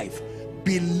your life,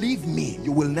 believe me,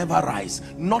 you will never rise.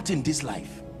 Not in this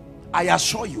life, I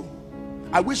assure you.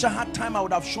 I wish I had time, I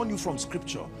would have shown you from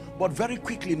scripture, but very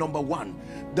quickly. Number 1,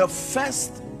 the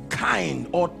first kind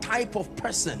or type of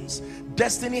persons,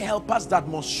 destiny helpers that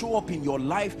must show up in your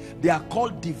life, they are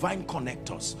called divine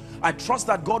connectors. I trust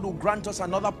that God will grant us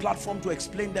another platform to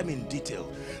explain them in detail.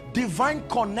 Divine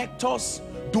connectors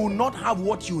do not have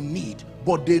what you need,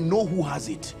 but they know who has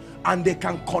it, and they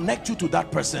can connect you to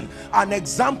that person. An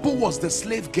example was the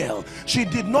slave girl. She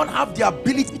did not have the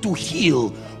ability to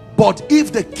heal, but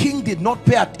if the king did not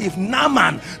pay it, if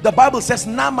Naaman, the Bible says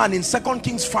Naaman in 2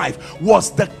 Kings 5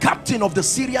 was the captain of the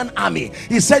Syrian army,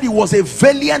 he said he was a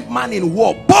valiant man in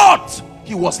war, but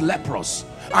he was leprous,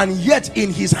 and yet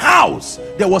in his house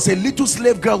there was a little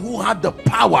slave girl who had the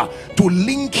power to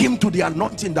link him to the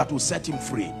anointing that will set him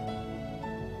free.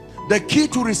 The key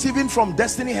to receiving from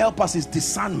destiny helpers is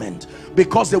discernment,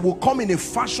 because they will come in a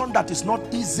fashion that is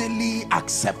not easily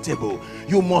acceptable.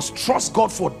 You must trust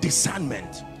God for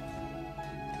discernment.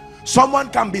 Someone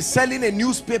can be selling a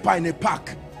newspaper in a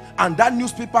park, and that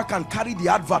newspaper can carry the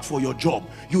advert for your job.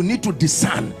 You need to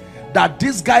discern that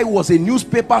this guy was a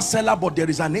newspaper seller, but there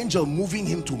is an angel moving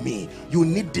him to me. You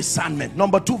need discernment.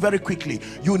 Number 2, very quickly,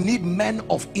 you need men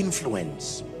of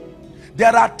influence.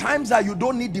 There are times that you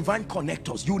don't need divine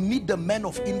connectors, you need the men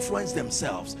of influence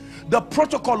themselves. The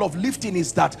protocol of lifting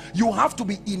is that you have to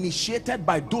be initiated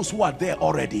by those who are there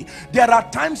already. There are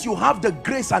times you have the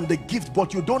grace and the gift,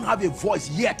 but you don't have a voice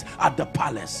yet at the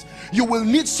palace. You will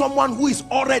need someone who is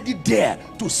already there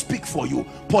to speak for you.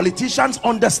 Politicians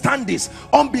understand this,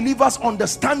 unbelievers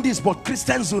understand this, but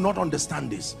Christians do not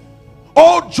understand this.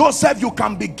 Oh Joseph, you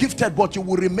can be gifted, but you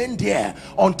will remain there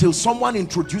until someone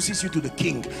introduces you to the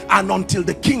king, and until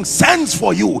the king sends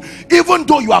for you. Even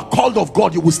though you are called of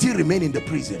God, you will still remain in the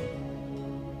prison.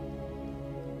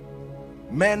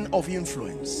 Men of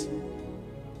influence.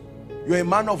 You're a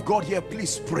man of God here,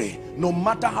 please pray. No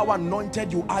matter how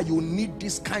anointed you are, you need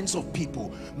these kinds of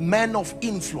people. Men of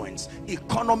influence,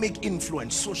 economic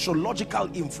influence, sociological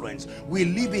influence. We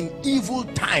live in evil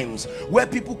times where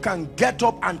people can get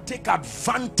up and take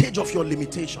advantage of your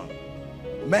limitation.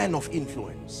 Men of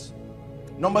influence.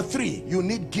 Number 3, you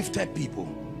need gifted people.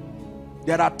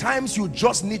 There are times you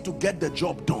just need to get the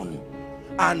job done,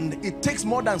 and it takes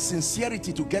more than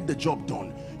sincerity to get the job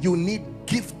done. You need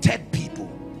gifted people.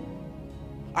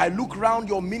 I look around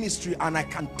your ministry and I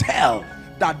can tell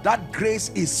that that grace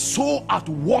is so at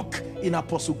work in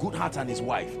Apostle Goodheart and his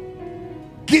wife.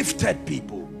 Gifted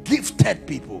people, gifted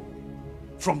people.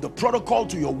 From the protocol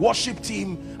to your worship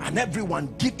team and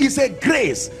everyone, it's a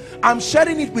grace. I'm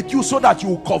sharing it with you so that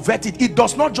you covet it. It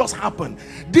does not just happen.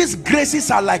 These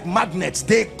graces are like magnets.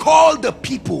 They call the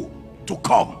people to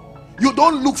come. You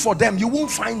don't look for them, you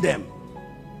won't find them.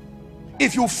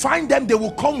 If you find them, they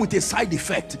will come with a side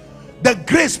effect. The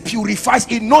grace purifies.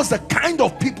 It knows the kind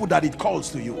of people that it calls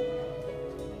to you.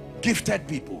 Gifted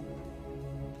people.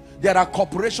 There are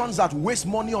corporations that waste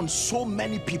money on so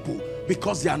many people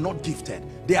because they are not gifted.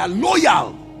 They are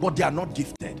loyal, but they are not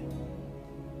gifted.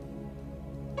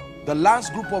 The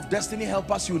last group of destiny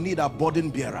helpers you need are burden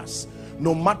bearers.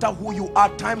 No matter who you are,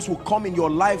 times will come in your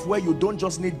life where you don't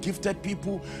just need gifted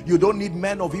people, you don't need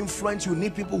men of influence, you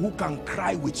need people who can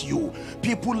cry with you.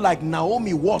 People like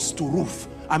Naomi was to Ruth.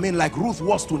 I mean, like Ruth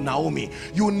was to Naomi.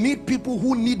 You need people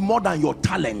who need more than your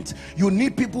talent. You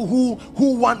need people who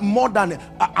want more than,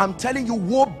 I'm telling you,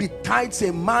 woe betides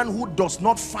a man who does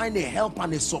not find a help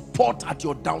and a support at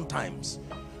your downtimes.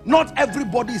 Not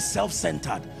everybody is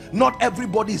self-centered. Not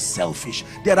everybody is selfish.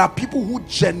 There are people who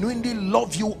genuinely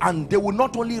love you, and they will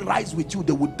not only rise with you,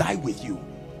 they will die with you.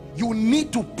 You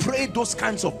need to pray those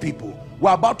kinds of people.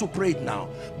 We're about to pray it now,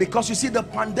 because you see, the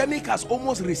pandemic has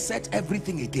almost reset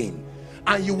everything again,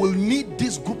 and you will need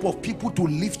this group of people to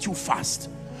lift you fast.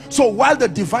 So while the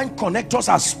divine connectors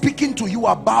are speaking to you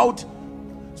about,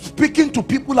 speaking to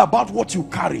people about what you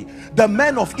carry, the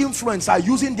men of influence are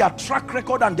using their track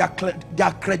record and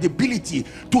their credibility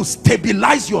to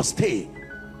stabilize your stay.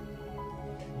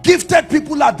 Gifted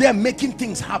people are there making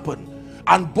things happen,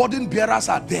 and burden bearers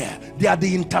are there. They are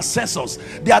the intercessors.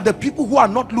 They are the people who are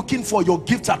not looking for your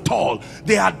gifts at all.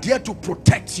 They are there to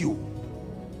protect you.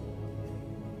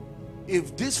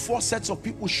 If these four sets of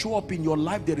people show up in your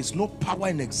life, there is no power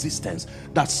in existence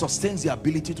that sustains the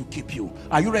ability to keep you.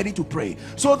 Are you ready to pray?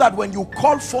 So that when you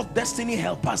call forth destiny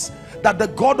helpers, that the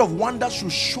God of wonders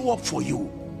should show up for you.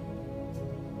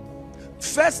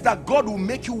 First, that God will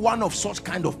make you one of such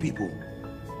kind of people.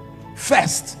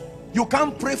 First, you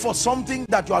can't pray for something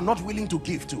that you are not willing to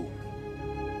give to.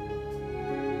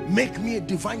 Make me a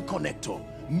divine connector.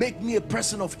 Make me a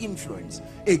person of influence,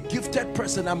 a gifted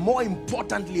person, and more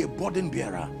importantly, a burden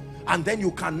bearer. And then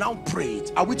you can now pray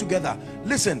it. Are we together?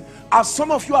 Listen, as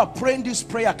some of you are praying this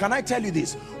prayer, can I tell you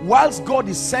this? Whilst God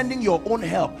is sending your own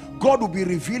help, God will be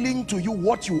revealing to you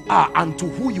what you are and to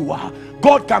who you are.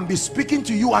 God can be speaking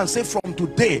to you and say, from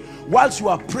today, whilst you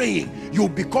are praying, you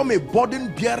become a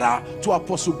burden bearer to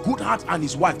Apostle Goodheart and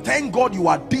his wife. Thank God you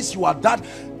are this, you are that.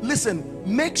 Listen,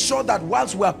 make sure that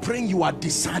whilst we are praying, you are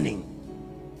discerning.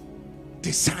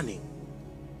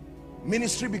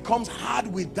 Ministry becomes hard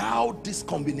without these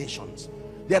combinations.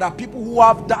 There are people who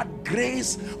have that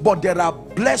grace, but there are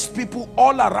blessed people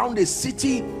all around the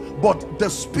city, but the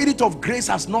spirit of grace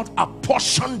has not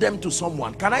apportioned them to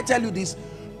someone. Can I tell you this?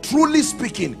 Truly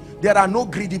speaking, there are no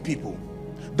greedy people.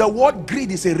 The word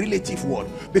greed is a relative word,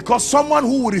 because someone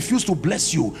who will refuse to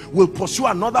bless you will pursue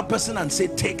another person and say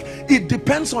take. It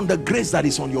depends on the grace that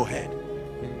is on your head.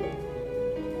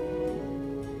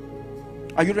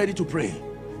 Are you ready to pray?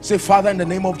 Say, Father, in the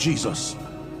name of Jesus,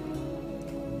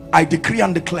 I decree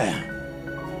and declare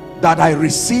that I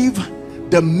receive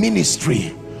the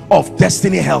ministry of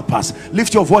destiny helpers.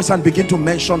 Lift your voice and begin to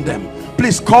mention them.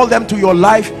 Please call them to your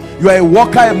life. You are a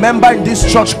worker, a member in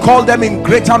this church. Call them in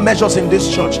greater measures in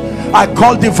this church. I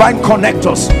call divine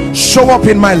connectors, show up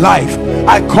in my life.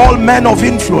 I call men of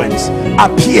influence,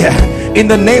 appear in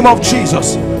the name of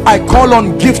Jesus. I call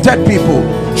on gifted people,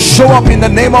 show up in the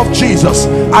name of Jesus.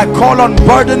 I call on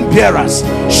burden bearers,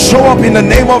 show up in the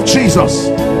name of Jesus.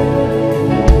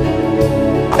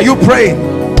 Are you praying?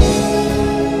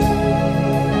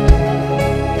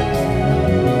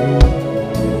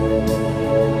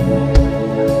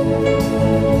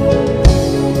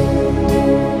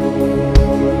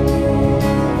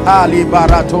 Ali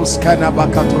baratos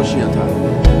kanabakatoshiata.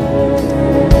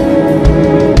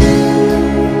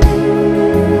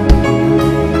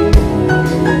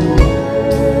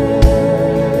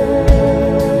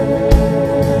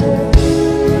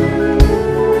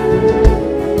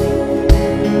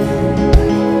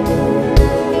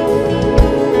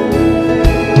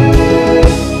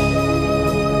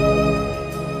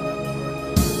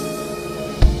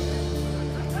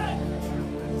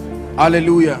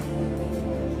 Hallelujah.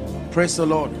 Praise the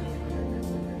Lord.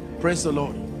 Praise the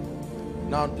Lord.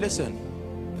 Now listen,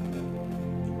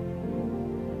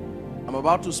 I'm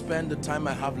about to spend the time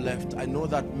I have left. I know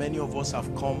that many of us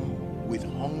have come with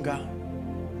hunger.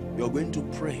 You're going to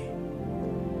pray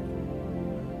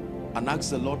and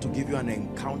ask the Lord to give you an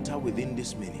encounter within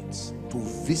these minutes, to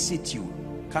visit you.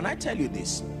 Can I tell you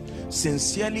this?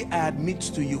 Sincerely, I admit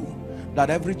to you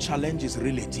that every challenge is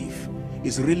relative.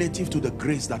 Is relative to the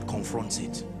grace that confronts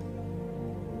it.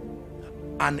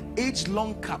 An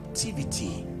age-long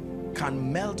captivity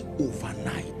can melt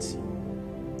overnight.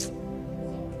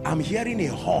 I'm hearing a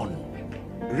horn,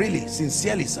 really,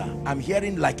 sincerely, sir. I'm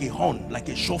hearing like a horn, like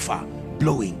a shofar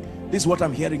blowing. This is what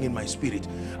I'm hearing in my spirit.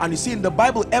 And you see, in the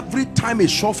Bible, every time a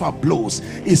shofar blows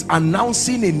is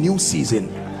announcing a new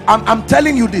season. I'm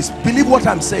telling you this, believe what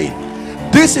I'm saying.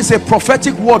 This is a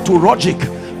prophetic word to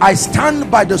Rogic I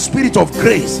stand by the spirit of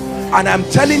grace, and I'm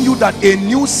telling you that a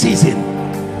new season,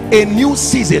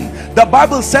 the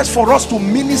Bible says for us to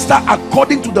minister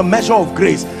according to the measure of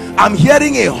grace. I'm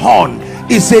hearing a horn.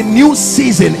 It's a new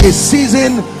season, a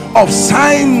season of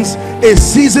signs, a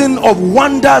season of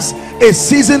wonders, a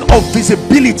season of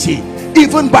visibility,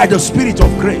 even by the spirit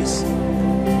of grace.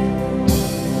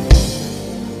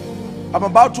 I'm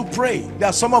about to pray. There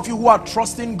are some of you who are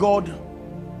trusting God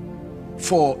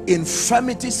for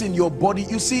infirmities in your body.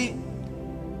 You see,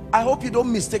 I hope you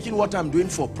don't mistake what I'm doing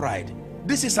for pride.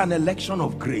 This is an election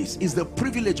of grace. It's the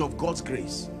privilege of God's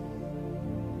grace.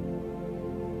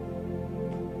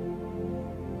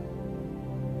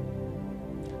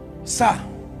 Sir,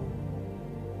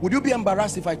 would you be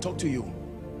embarrassed if I talk to you?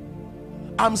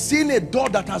 I'm seeing a door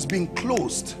that has been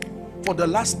closed for the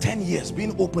last 10 years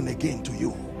being open again to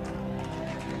you.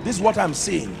 This is what I'm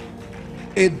seeing.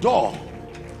 A door.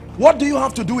 What do you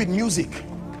have to do with music?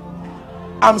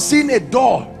 I'm seeing a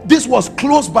door. This was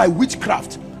closed by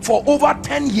witchcraft for over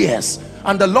 10 years,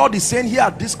 and the Lord is saying here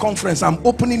at this conference, I'm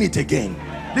opening it again.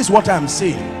 This is what I'm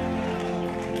saying.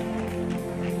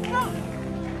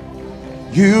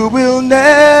 You will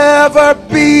never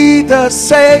be the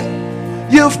same.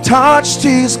 You've touched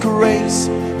His grace.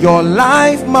 Your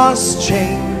life must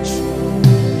change.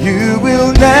 You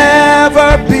will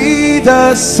never be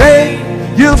the same.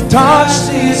 You've touched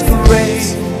His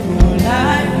grace. Your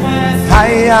life must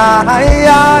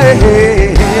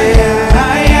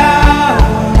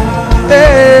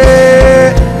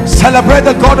celebrate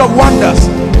the God of wonders.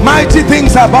 Mighty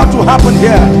things are about to happen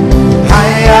here.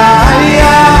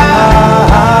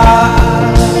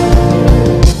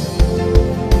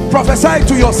 Prophesy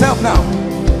to yourself now.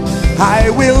 I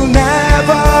will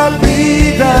never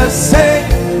be the same.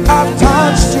 I've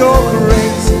touched your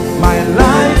grace. My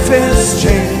life is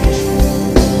changed.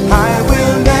 I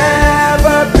will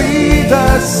never be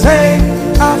the same.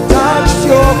 I've touched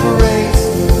your grace.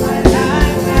 My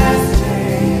life has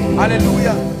changed.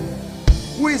 Hallelujah.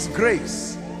 Who is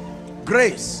grace?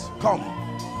 Grace, come.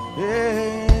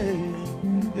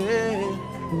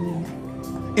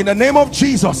 In the name of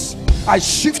Jesus, I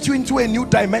shift you into a new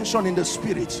dimension in the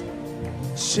spirit.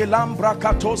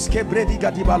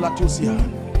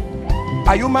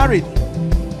 Are you married?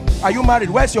 Are you married?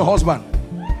 Where's your husband?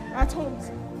 At home.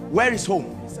 Where is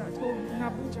home? He's at home in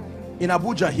Abuja. In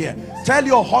Abuja here. Tell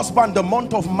your husband the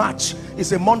month of March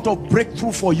is a month of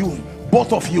breakthrough for you,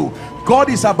 both of you.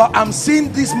 God is about, I'm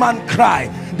seeing this man cry.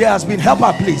 There has been, help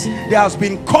her please, there has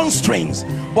been constraints,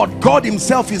 but God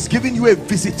Himself is giving you a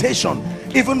visitation,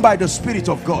 even by the Spirit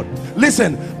of God.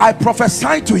 Listen, I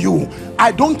prophesy to you,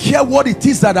 I don't care what it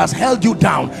is that has held you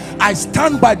down. I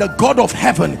stand by the God of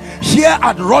heaven here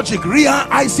at Rogic Ria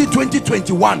IC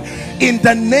 2021. In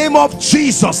the name of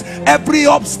Jesus, every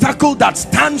obstacle that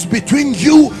stands between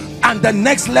you and the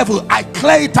next level, I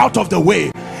clear it out of the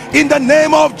way. In the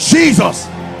name of Jesus,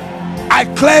 I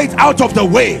clear it out of the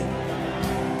way.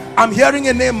 I'm hearing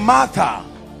a name, Martha.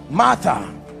 Martha,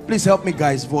 please help me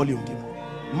guys, volume.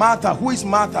 Martha, who is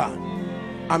Martha?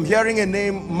 I'm hearing a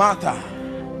name, Martha.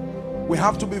 We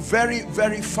have to be very,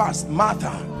 very fast.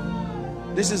 Martha,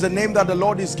 this is the name that the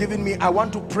Lord is giving me. I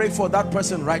want to pray for that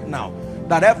person right now,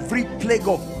 that every plague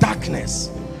of darkness,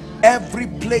 every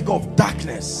plague of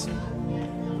darkness,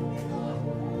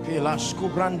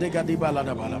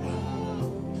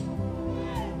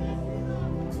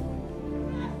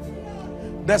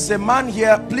 there's a man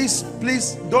here, please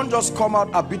don't just come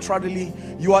out arbitrarily.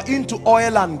 You are into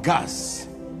oil and gas,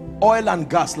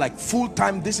 like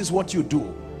full-time. This is what you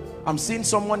do. I'm seeing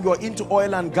someone, you're into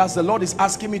oil and gas. The Lord is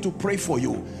asking me to pray for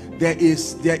you.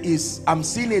 I'm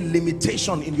seeing a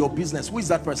limitation in your business. Who is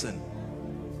that person?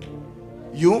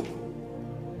 You're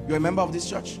a member of this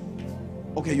church?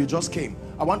 Okay, you just came.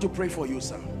 I want to pray for you,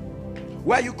 sir.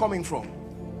 Where are you coming from?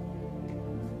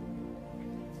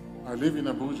 I live in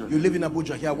Abuja. You live in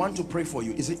Abuja here. I want to pray for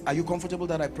you. Are you comfortable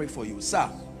that I pray for you, sir?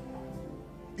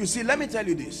 You see, let me tell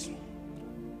you this.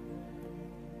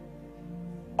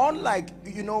 Unlike,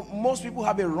 most people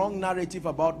have a wrong narrative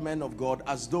about men of God,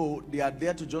 as though they are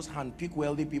there to just handpick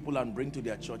wealthy people and bring to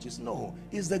their churches. No,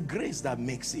 it's the grace that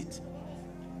makes it.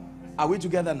 Are we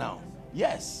together now?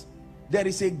 Yes, there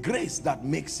is a grace that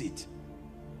makes it.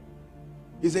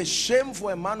 It's a shame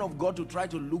for a man of God to try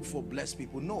to look for blessed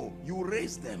people. No, you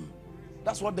raise them.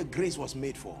 That's what the grace was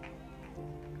made for.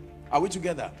 Are we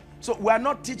together? So we are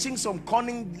not teaching some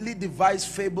cunningly devised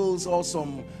fables or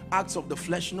some acts of the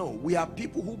flesh. No, we are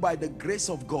people who, by the grace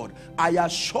of God, I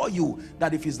assure you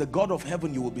that if he's the God of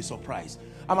heaven, you will be surprised.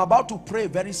 I'm about to pray a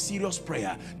very serious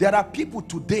prayer. There are people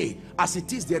today, as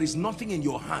it is, there is nothing in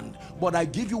your hand, but I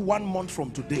give you 1 month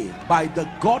from today, by the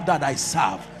God that I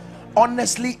serve,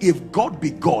 honestly, if God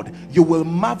be God, you will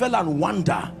marvel and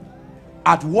wonder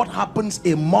at what happens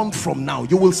a month from now.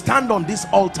 You will stand on this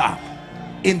altar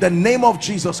in the name of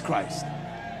Jesus Christ.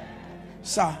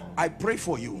 Sir, I pray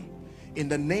for you in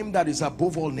the name that is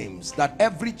above all names, that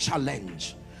every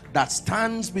challenge that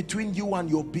stands between you and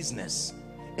your business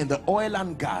in the oil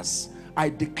and gas, I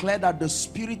declare that the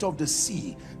spirit of the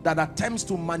sea that attempts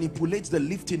to manipulate the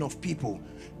lifting of people,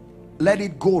 let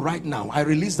it go right now. I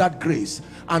release that grace.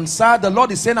 And sir, the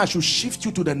Lord is saying I should shift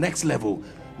you to the next level.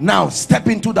 Now step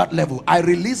into that level. I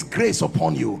release grace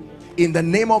upon you in the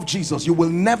name of Jesus. You will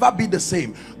never be the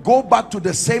same. Go back to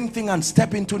the same thing and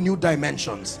step into new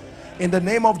dimensions in the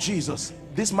name of Jesus.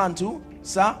 This man too,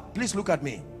 sir, please look at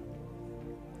me.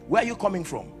 Where are you coming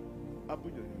from?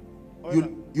 Abuja.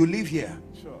 You live here?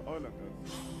 Sure, oil and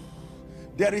gas.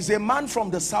 There is a man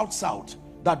from the south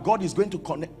that God is going to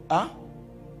connect. Huh?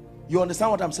 You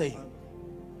understand what I'm saying?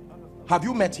 Have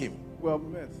you met him? Well,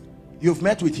 met. You've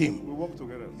met with him. We work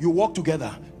together. You walk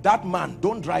together. That man,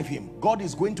 don't drive him. God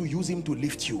is going to use him to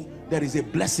lift you. There is a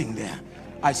blessing there.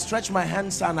 I stretch my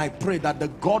hands and I pray that the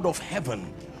God of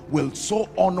heaven will so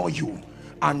honor you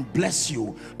and bless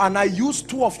you. And I use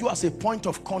 2 of you as a point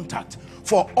of contact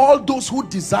for all those who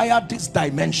desire this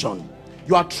dimension.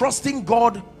 You are trusting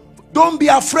God. Don't be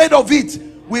afraid of it.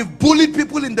 We've bullied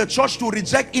people in the church to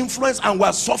reject influence and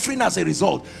we're suffering as a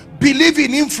result. Believe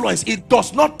in influence. It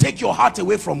does not take your heart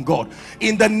away from God.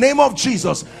 In the name of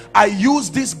Jesus, I use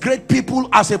these great people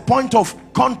as a point of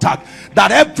contact,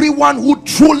 that everyone who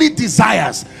truly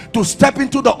desires to step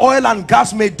into the oil and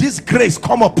gas, may this grace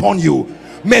come upon you.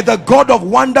 May the God of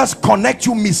wonders connect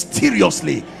you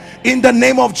mysteriously in the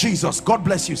name of Jesus. God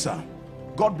bless you, sir.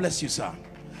 God bless you, sir.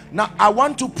 Now I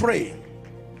want to pray.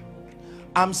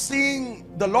 I'm seeing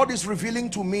the Lord is revealing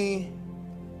to me,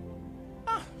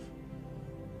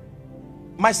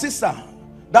 my sister,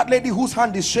 that lady whose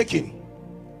hand is shaking,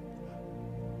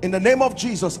 in the name of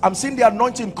Jesus, I'm seeing the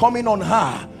anointing coming on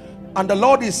her, and the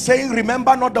Lord is saying,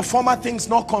 remember not the former things,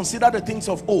 nor consider the things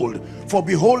of old, for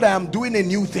behold, I am doing a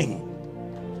new thing.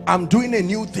 I'm doing a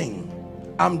new thing.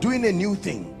 I'm doing a new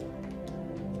thing.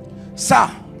 Sir,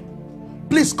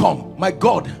 please come. My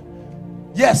God.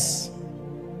 Yes.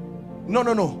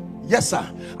 No. Yes, sir.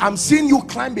 I'm seeing you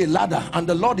climb a ladder, and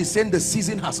the Lord is saying the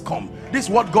season has come. This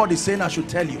is what God is saying I should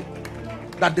tell you,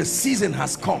 that the season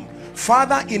has come.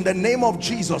 Father, in the name of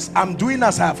Jesus, I'm doing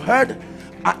as I have heard.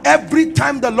 Every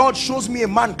time the Lord shows me a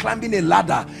man climbing a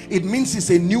ladder, it means it's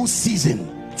a new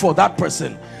season for that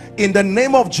person. In the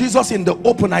name of Jesus, in the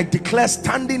open, I declare,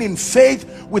 standing in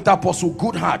faith with Apostle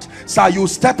Goodheart, sir, you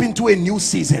step into a new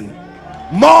season,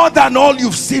 more than all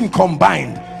you've seen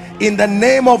combined. In the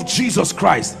name of Jesus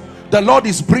Christ, the Lord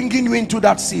is bringing you into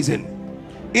that season.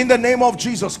 In the name of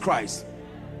Jesus Christ.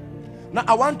 Now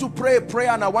I want to pray a prayer,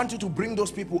 and I want you to bring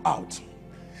those people out.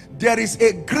 There is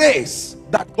a grace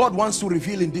that God wants to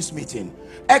reveal in this meeting.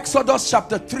 Exodus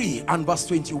chapter 3 and verse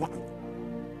 21.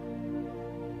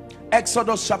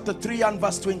 Exodus chapter 3 and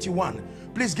verse 21.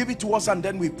 Please give it to us and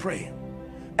then we pray.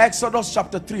 Exodus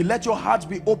chapter 3. Let your hearts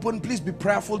be open. Please be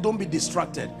prayerful. Don't be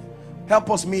distracted. Help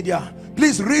us, media.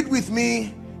 Please read with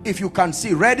me if you can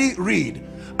see. Ready? Read.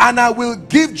 And I will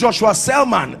give Joshua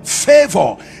Selman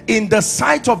favor in the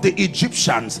sight of the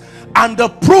Egyptians, and the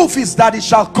proof is that it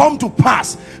shall come to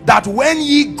pass that when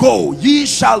ye go, ye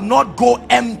shall not go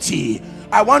empty.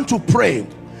 I want to pray.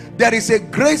 There is a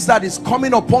grace that is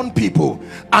coming upon people,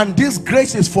 and this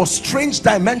grace is for strange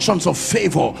dimensions of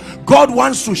favor. God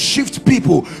wants to shift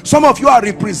people. Some of you are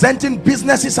representing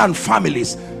businesses and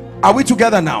families. Are we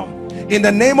together now? In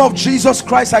the name of Jesus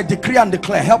Christ, I decree and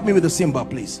declare. Help me with the symbol,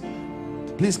 please.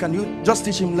 Please, can you just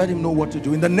teach him, let him know what to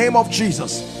do. In the name of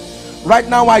Jesus, right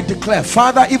now I declare,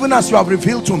 Father, even as you have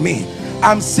revealed to me,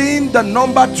 I'm seeing the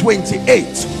number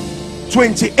 28.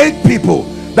 28 people.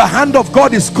 The hand of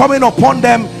God is coming upon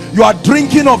them. You are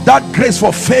drinking of that grace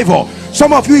for favor.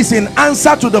 Some of you is in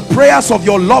answer to the prayers of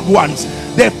your loved ones.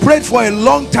 They prayed for a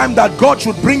long time that God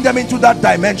should bring them into that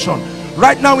dimension.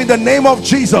 Right now, in the name of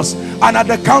Jesus, and at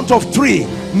the count of 3,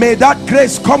 may that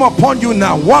grace come upon you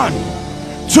now. 1,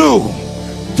 2,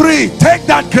 3. Take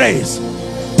that grace.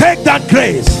 Take that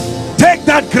grace. Take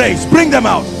that grace. Bring them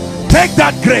out. Take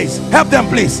that grace. Help them,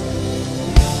 please.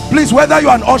 Please, whether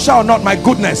you're an usher or not, my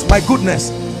goodness,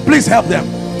 please help them.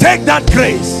 Take that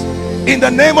grace in the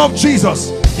name of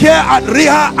Jesus. Here at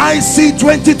Reha IC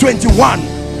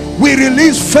 2021, we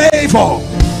release favor.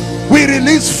 We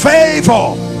release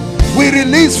favor. We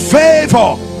release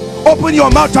favor. Open your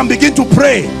mouth and begin to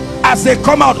pray. As they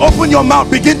come out, open your mouth,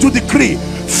 begin to decree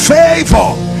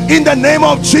favor in the name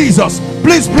of Jesus.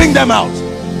 Please bring them out.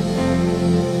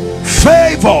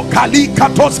 Favor.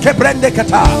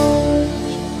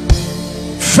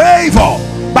 Favor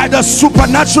by the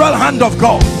supernatural hand of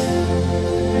God.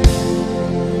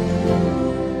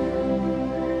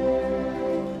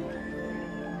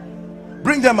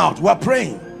 Bring them out. We're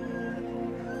praying.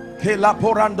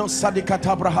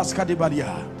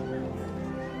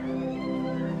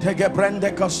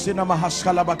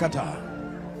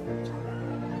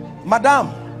 Madam,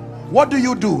 what do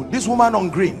you do? This woman on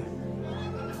green.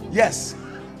 Yes.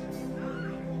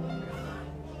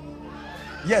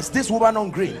 Yes, this woman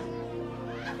on green.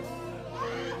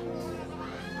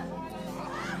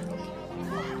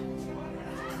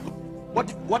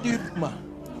 What do you do, ma?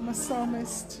 I'm a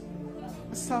psalmist.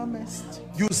 A psalmist.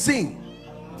 You sing.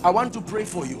 I want to pray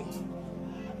for you.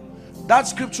 That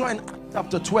scripture in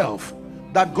chapter 12,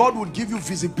 that God would give you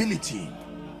visibility.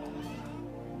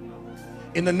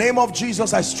 In the name of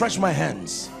Jesus, I stretch my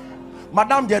hands.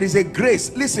 Madam, there is a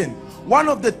grace. Listen, one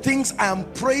of the things I am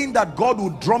praying that God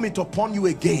will drum it upon you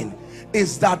again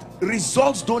is that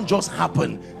results don't just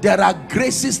happen. There are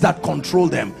graces that control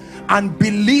them. And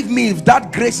believe me, if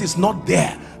that grace is not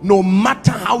there, no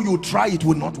matter how you try, it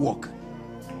will not work.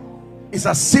 It's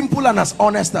as simple and as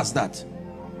honest as that.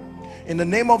 In the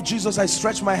name of Jesus, I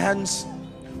stretch my hands.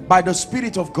 By the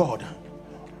Spirit of God,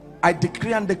 I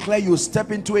decree and declare you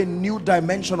step into a new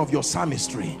dimension of your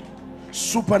psalmistry.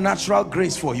 Supernatural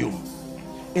grace for you.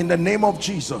 In the name of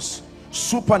Jesus,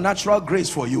 supernatural grace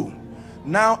for you.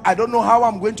 Now, I don't know how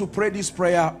I'm going to pray this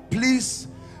prayer. Please,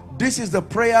 this is the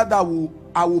prayer that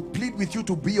I will plead with you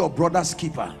to be your brother's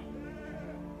keeper.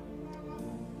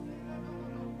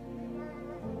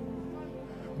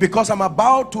 Because I'm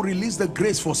about to release the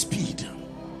grace for speed.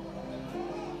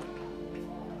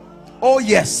 Oh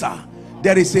yes, sir.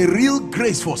 There is a real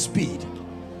grace for speed.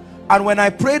 And when I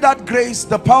pray that grace,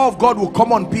 the power of God will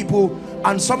come on people,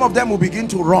 and some of them will begin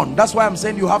to run. That's why I'm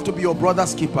saying you have to be your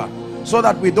brother's keeper, so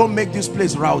that we don't make this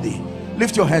place rowdy.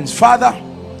 Lift your hands. Father,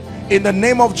 in the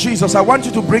name of Jesus, I want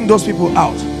you to bring those people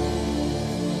out.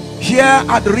 Here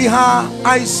at Reha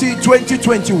IC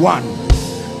 2021,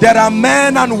 there are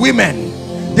men and women,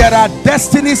 there are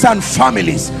destinies and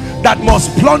families that must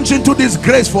plunge into this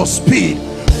grace for speed.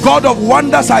 God of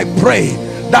wonders, I pray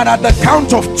that at the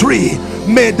count of 3,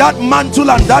 may that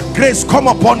mantle and that grace come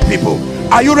upon people.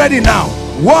 Are you ready now?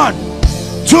 1,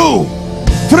 2,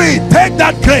 3. Take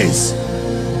that grace.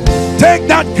 Take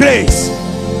that grace.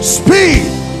 Speed.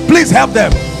 Please help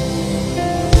them.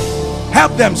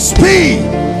 Help them. Speed.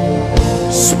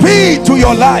 Speed to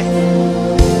your life.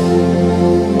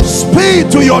 Speed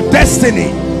to your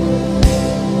destiny.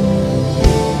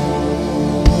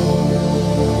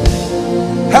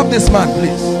 Help this man,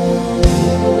 please.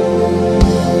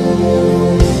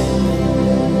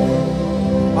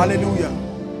 Hallelujah.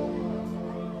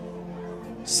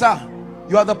 Sir,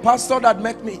 you are the pastor that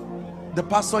met me, the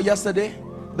pastor yesterday,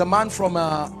 the man from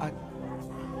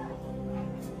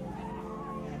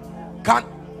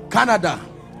Canada.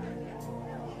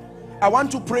 I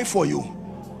want to pray for you.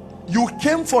 You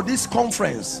came for this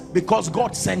conference because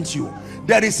God sent you.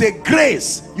 There is a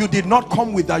grace you did not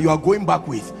come with that you are going back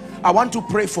with. I want to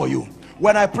pray for you.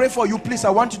 When I pray for you, please, I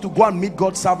want you to go and meet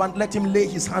God's servant. Let him lay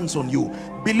his hands on you.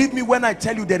 Believe me when I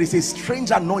tell you there is a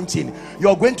strange anointing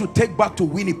you're going to take back to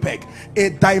Winnipeg. A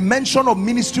dimension of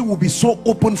ministry will be so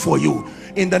open for you.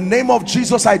 In the name of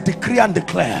Jesus, I decree and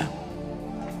declare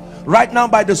right now,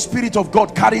 by the Spirit of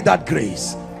God, carry that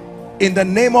grace. In the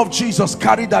name of Jesus,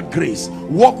 carry that grace.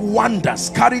 Walk wonders.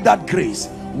 Carry that grace.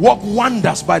 Walk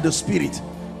wonders by the Spirit.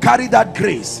 Carry that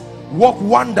grace. Walk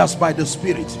wonders by the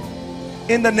Spirit.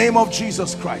 In the name of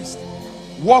Jesus Christ,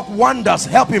 walk wonders.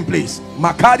 Help him, please.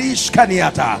 Makarish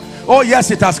Kaniata. Oh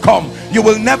yes, it has come. You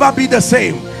will never be the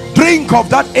same. Drink of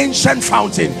that ancient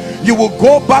fountain. You will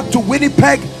go back to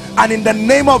Winnipeg, and in the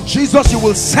name of Jesus, you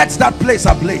will set that place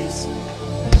ablaze.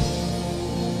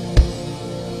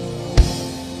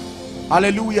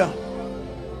 Hallelujah.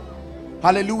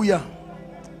 Hallelujah.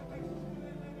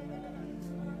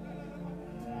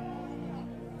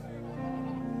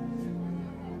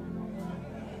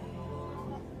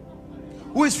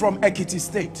 Who is from Ekiti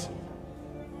State?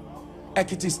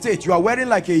 Ekiti State. You are wearing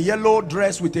like a yellow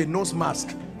dress with a nose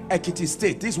mask. Ekiti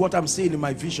State. This is what I'm seeing in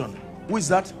my vision. Who is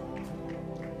that?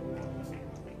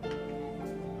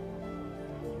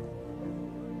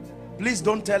 Please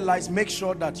don't tell lies. Make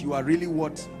sure that you are really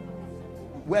what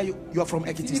Where you are from?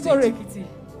 Ekiti Ikoro State. Ekiti.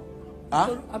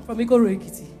 Huh? I'm from Ikoro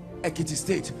Ekiti. Ekiti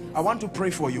State. I want to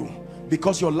pray for you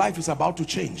because your life is about to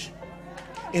change.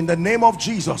 In the name of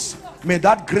Jesus, may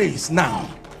that grace now,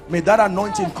 may that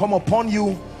anointing come upon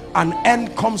you. An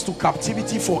end comes to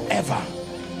captivity forever.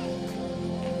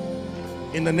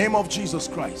 In the name of Jesus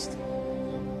Christ.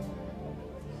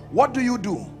 What do you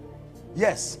do?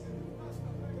 Yes.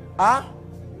 Huh?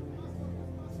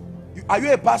 Are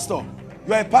you a pastor?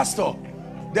 You are a pastor.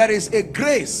 There is a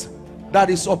grace that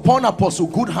is upon Apostle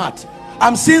Goodheart.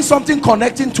 I'm seeing something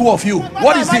connecting two of you.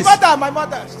 What is this? My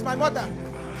mother. She's my mother.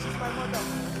 She's my mother.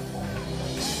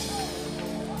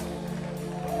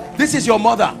 This is your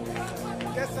mother.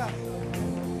 Yes, sir.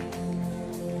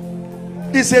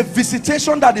 It's a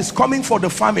visitation that is coming for the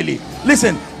family.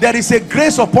 Listen, there is a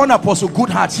grace upon Apostle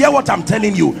Goodheart. Hear what I'm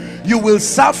telling you. You will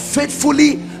serve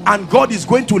faithfully and God is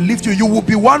going to lift you. You will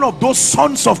be one of those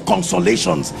sons of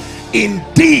consolations.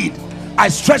 Indeed, I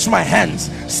stretch my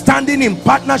hands, standing in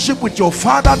partnership with your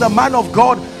father, the man of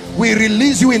God. We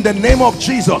release you in the name of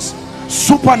Jesus.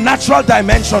 Supernatural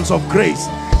dimensions of grace,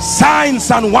 signs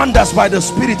and wonders by the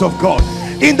Spirit of God,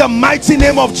 in the mighty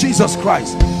name of Jesus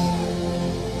Christ.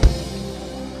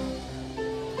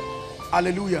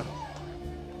 Hallelujah.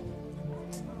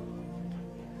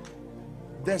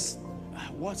 There's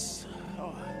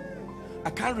I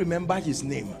can't remember his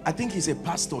name. I think he's a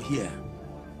pastor here.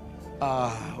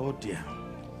 Oh dear.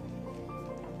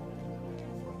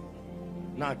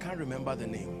 Now I can't remember the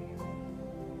name.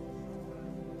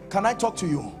 Can I talk to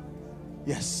you?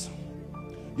 Yes.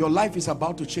 Your life is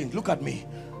about to change. Look at me.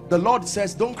 The Lord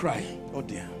says, don't cry. Oh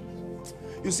dear.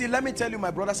 You see, let me tell you,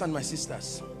 my brothers and my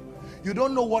sisters, you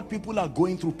don't know what people are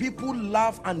going through. People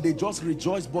laugh and they just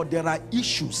rejoice, but there are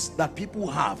issues that people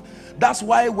have. That's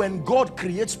why when God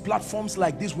creates platforms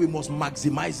like this, we must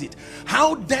maximize it.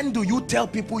 How then do you tell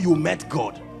people you met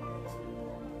God?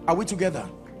 Are we together?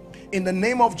 In the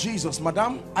name of Jesus,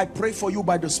 madam, I pray for you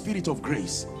by the Spirit of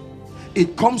grace.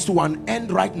 It comes to an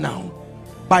end right now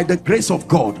by the grace of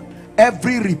God.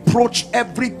 Every reproach,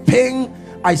 every pain,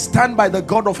 I stand by the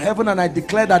God of heaven and I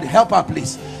declare that, help her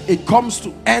please. It comes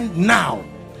to end now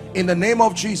in the name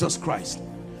of Jesus Christ.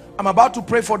 I'm about to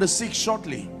pray for the sick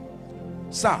shortly.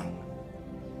 Sir,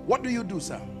 what do you do,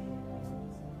 sir?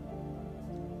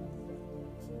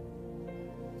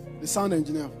 The sound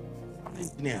engineer.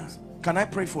 Engineer, can I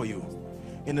pray for you?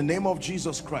 In the name of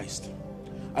Jesus Christ,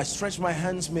 I stretch my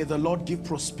hands. May the Lord give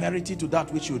prosperity to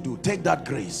that which you do. Take that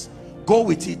grace, go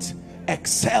with it,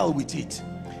 excel with it.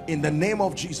 In the name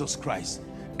of Jesus Christ,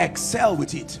 excel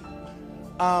with it.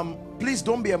 Please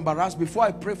don't be embarrassed. Before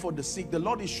I pray for the sick, the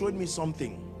Lord is showing me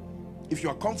something. If you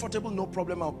are comfortable, no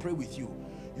problem, I'll pray with you.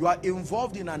 You are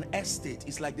involved in an estate.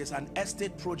 It's like there's an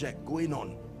estate project going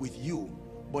on with you,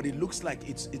 but it looks like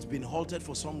it's been halted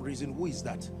for some reason. Who is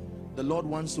that? The Lord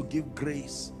wants to give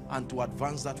grace and to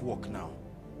advance that work now.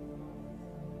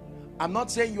 I'm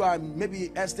not saying you are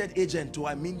maybe estate agent, or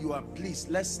I mean you are. Please,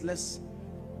 let's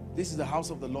this is the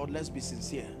house of the Lord. Let's be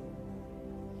sincere.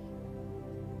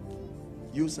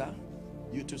 You, sir.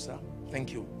 You too, sir.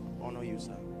 Thank you. Honor you,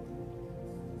 sir.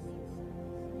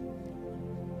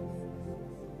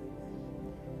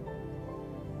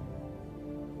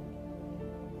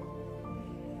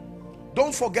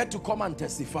 Don't forget to come and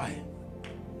testify.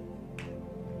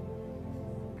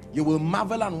 You will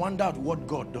marvel and wonder at what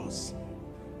God does.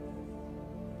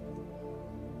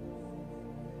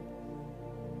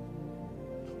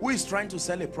 Who is trying to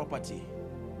sell a property?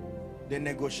 They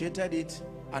negotiated it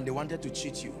and they wanted to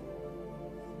cheat you.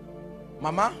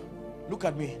 Mama, look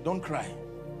at me, don't cry.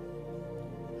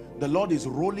 The Lord is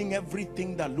rolling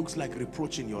everything that looks like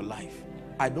reproach in your life.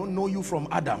 I don't know you from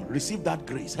Adam. Receive that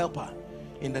grace. Help her.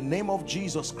 In the name of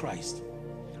Jesus Christ,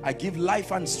 I give life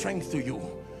and strength to you,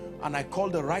 and I call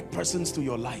the right persons to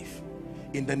your life.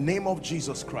 In the name of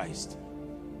Jesus Christ.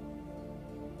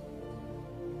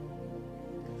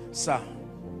 Sir,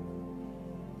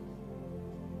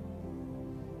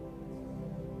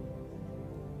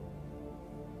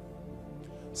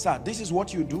 sir, this is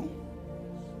what you do?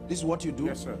 This is what you do?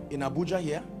 Yes, sir. In Abuja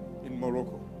here? In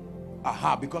Morocco.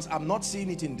 Aha, because I'm not seeing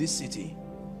it in this city.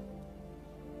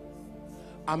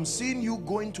 I'm seeing you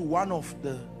going to one of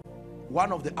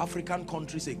the African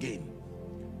countries again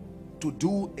to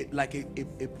do like a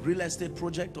real estate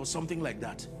project or something like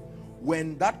that.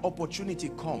 When that opportunity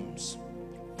comes,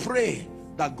 pray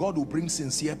that God will bring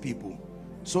sincere people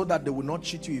so that they will not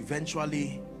cheat you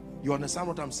eventually. You understand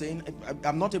what I'm saying?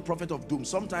 I'm not a prophet of doom.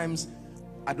 Sometimes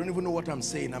I don't even know what I'm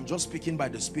saying. I'm just speaking by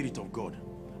the Spirit of God.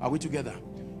 Are we together?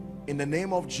 In the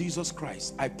name of Jesus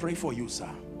Christ, I pray for you, sir.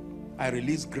 I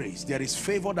release grace. There is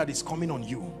favor that is coming on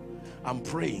you. I'm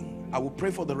praying. I will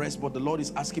pray for the rest, but the Lord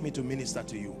is asking me to minister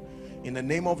to you. In the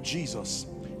name of Jesus,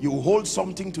 you hold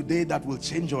something today that will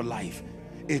change your life.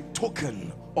 A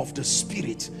token of the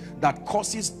Spirit that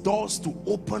causes doors to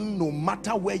open no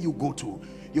matter where you go to.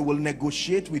 You will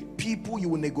negotiate with people, you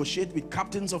will negotiate with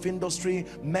captains of industry,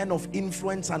 men of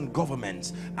influence and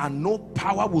governments, and no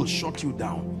power will shut you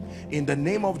down. In the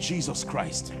name of Jesus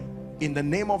Christ. In the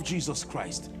name of Jesus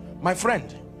Christ. My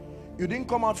friend, you didn't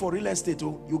come out for real estate,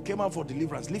 oh, you came out for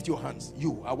deliverance. Lift your hands.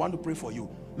 You, I want to pray for you.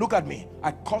 Look at me.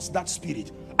 I curse that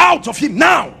spirit out of him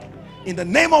now. In the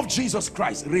name of Jesus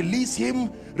Christ, release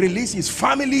him, release his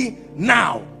family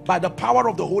now by the power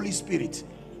of the Holy Spirit.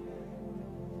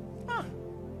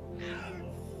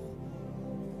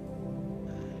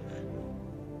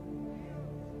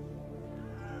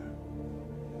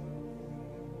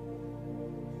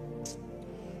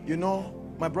 You know,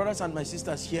 my brothers and my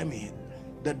sisters, hear me.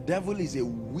 The devil is a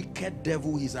wicked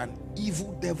devil. He's an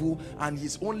evil devil, and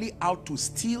he's only out to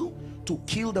steal, to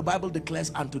kill, the Bible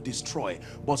declares, and to destroy.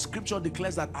 But scripture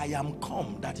declares that I am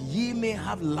come that ye may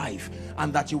have life,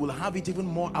 and that you will have it even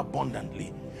more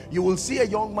abundantly. You will see a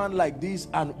young man like this,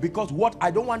 and because what I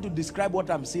don't want to describe what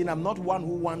I'm seeing, I'm not one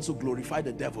who wants to glorify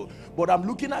the devil, but I'm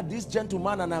looking at this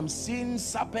gentleman and I'm seeing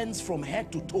serpents from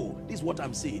head to toe. This is what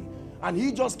I'm seeing. And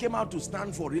he just came out to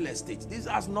stand for real estate. This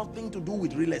has nothing to do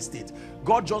with real estate.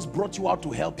 God just brought you out to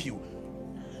help you.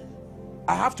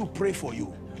 I have to pray for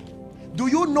you. Do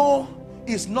you know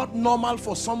it's not normal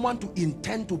for someone to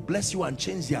intend to bless you and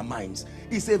change their minds?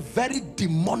 It's a very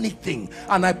demonic thing.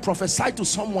 And I prophesy to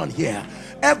someone here,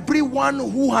 everyone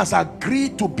who has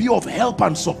agreed to be of help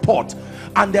and support,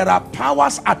 and there are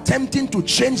powers attempting to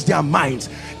change their minds,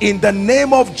 in the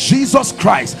name of Jesus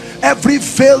Christ, every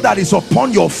veil that is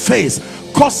upon your face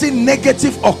causing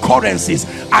negative occurrences,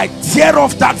 I tear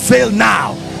off that veil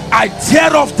now. I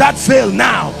tear off that veil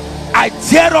now. I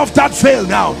tear off that veil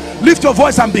now. Lift your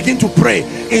voice and begin to pray.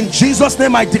 In Jesus'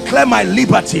 name I declare my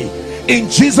liberty. In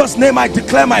Jesus' name I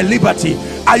declare my liberty.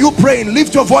 Are you praying?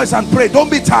 Lift your voice and pray. Don't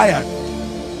be tired.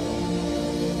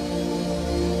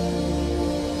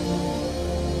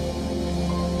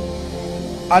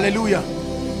 Hallelujah.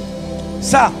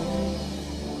 Sir,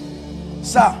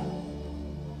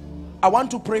 I want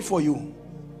to pray for you.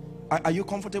 Are you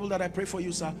comfortable that I pray for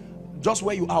you, sir? Just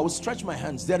where you are, I will stretch my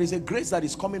hands. There is a grace that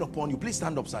is coming upon you. Please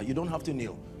stand up, sir. You don't have to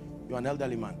kneel. You're an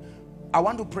elderly man. I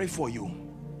want to pray for you.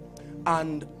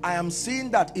 And I am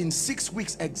seeing that in 6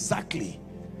 weeks exactly,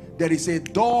 there is a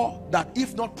door that,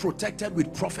 if not protected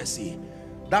with prophecy,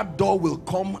 that door will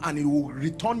come and it will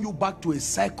return you back to a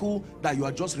cycle that you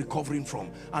are just recovering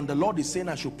from. And the Lord is saying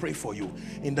I should pray for you.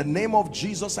 In the name of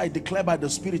Jesus, I declare by the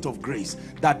Spirit of grace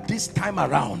that this time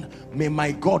around, may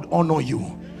my God honor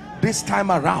you. This time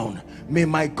around, may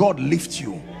my God lift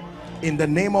you. In the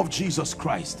name of Jesus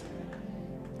Christ.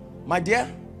 My dear,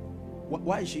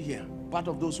 why is she here? Part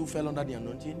of those who fell under the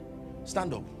anointing?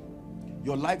 Stand up.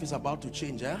 Your life is about to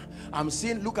change. I'm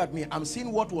seeing, look at me, I'm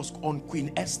seeing what was on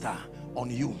Queen Esther on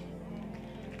you.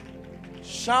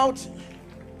 Shout.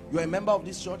 You're a member of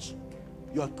this church.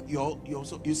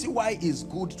 You see why it's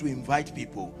good to invite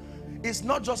people. It's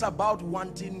not just about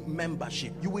wanting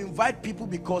membership. You invite people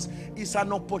because it's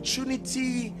an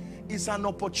opportunity. It's an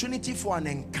opportunity for an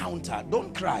encounter.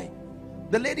 Don't cry.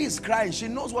 The lady is crying. She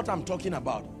knows what I'm talking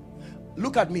about.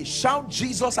 Look at me. Shout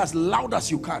Jesus as loud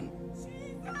as you can.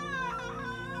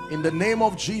 In the name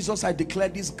of Jesus, I declare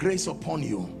this grace upon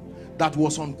you that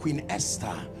was on Queen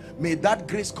Esther. May that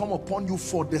grace come upon you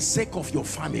for the sake of your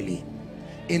family.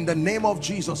 In the name of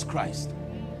Jesus Christ.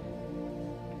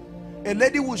 A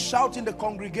lady will shout in the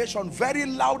congregation, very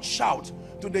loud shout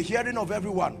to the hearing of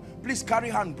everyone. Please carry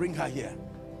her and bring her here.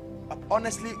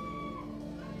 Honestly,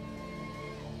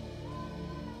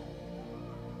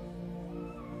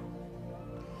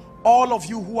 all of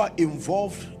you who are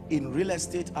involved in real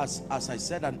estate, as I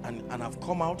said, and have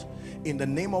come out, in the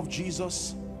name of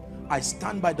Jesus, I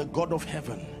stand by the God of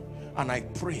heaven and I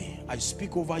pray, I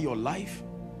speak over your life,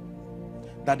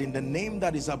 that in the name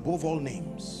that is above all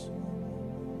names.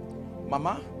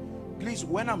 Mama, please,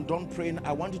 when I'm done praying,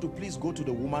 I want you to please go to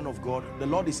the woman of God. The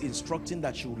Lord is instructing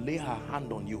that she will lay her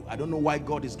hand on you. I don't know why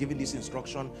God is giving this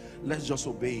instruction. Let's just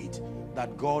obey it.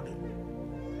 That God,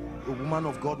 the woman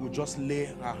of God, will just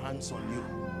lay her hands on you.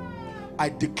 I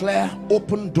declare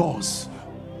open doors.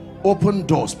 Open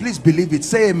doors. Please believe it.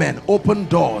 Say amen. Open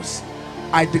doors.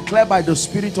 I declare by the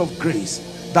Spirit of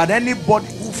grace that anybody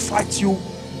who fights you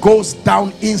goes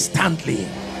down instantly.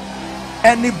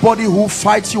 Anybody who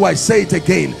fights you, I say it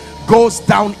again, goes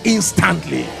down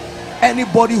instantly.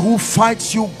 Anybody who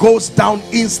fights you goes down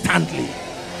instantly.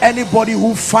 Anybody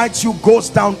who fights you goes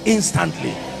down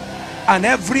instantly. and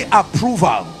every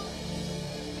approval.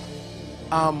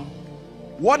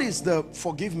 What is the,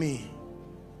 forgive me,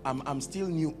 I'm still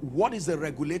new, what is the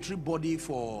regulatory body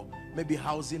for maybe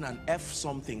housing and F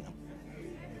something?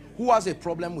 Who has a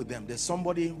problem with them? There's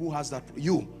somebody who has that.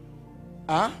 You,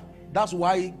 that's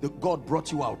why God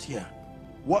brought you out here.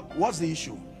 What's the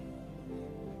issue?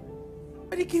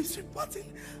 But he keeps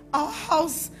reporting our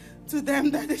house to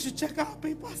them that they should check our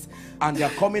papers. And they're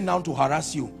coming down to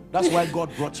harass you. That's why God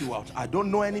brought you out. I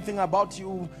don't know anything about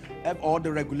you or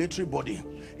the regulatory body.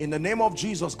 In the name of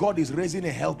Jesus, God is raising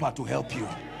a helper to help you.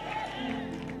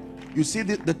 You see,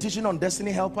 the teaching on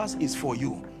destiny helpers is for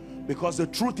you. Because the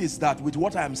truth is that with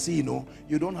what I'm seeing,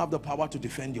 you don't have the power to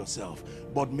defend yourself.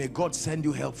 But may God send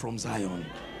you help from Zion.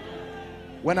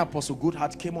 When Apostle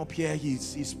Goodheart came up here, he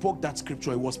spoke that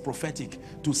scripture. It was prophetic,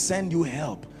 to send you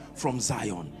help from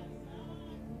Zion.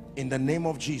 In the name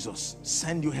of Jesus,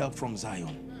 send you help from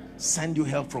Zion. Send you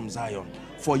help from Zion.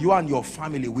 For you and your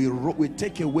family, we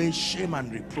take away shame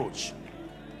and reproach.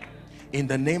 In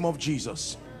the name of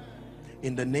Jesus.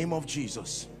 In the name of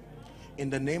Jesus. In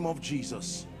the name of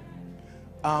Jesus.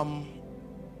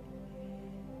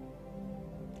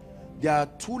 There are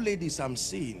two ladies I'm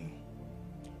seeing.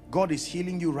 God is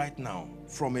healing you right now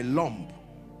from a lump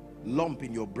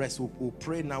in your breast. We'll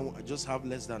pray now. I just have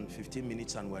less than 15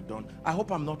 minutes and we're done. I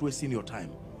hope I'm not wasting your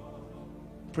time.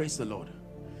 Praise the Lord.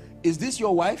 Is this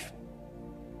your wife?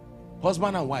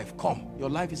 Husband and wife, come. Your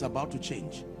life is about to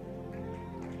change.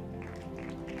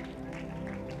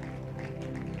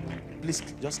 Please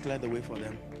just clear the way for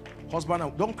them. Husband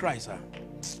and don't cry, sir.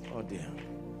 Oh dear.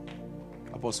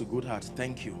 Apostle Goodheart,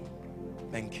 thank you.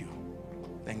 Thank you.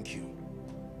 Thank you.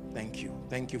 Thank you.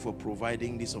 Thank you for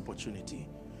providing this opportunity.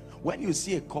 When you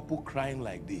see a couple crying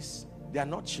like this, they are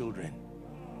not children.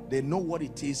 They know what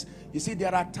it is. You see,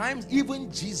 there are times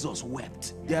even Jesus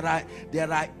wept. There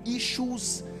are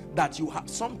issues that you have.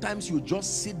 Sometimes you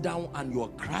just sit down and you're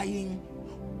crying.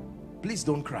 Please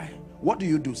don't cry. What do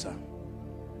you do, sir?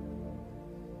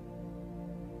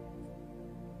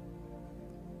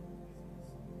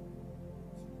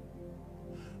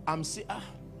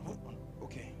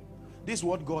 Okay. This is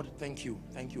what God, thank you,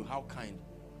 how kind.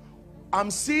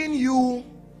 I'm seeing you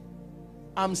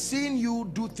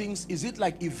do things. Is it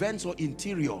like events or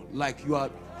interior? Like you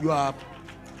are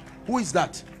who is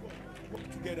that?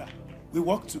 Together. We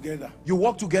walk together. You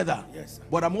walk together? Yes, sir.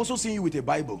 But I'm also seeing you with a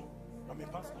Bible. I'm a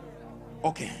pastor.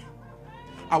 Okay.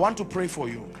 I want to pray for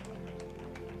you.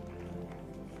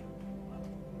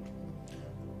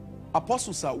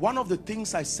 Apostle, sir, one of the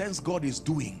things I sense God is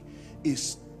doing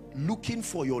is looking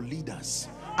for your leaders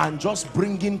and just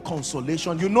bringing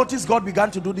consolation. You notice God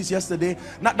began to do this yesterday.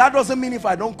 Now, that doesn't mean if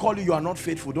I don't call you, you are not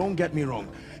faithful. Don't get me wrong.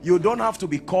 You don't have to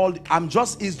be called.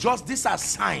 These are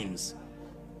signs.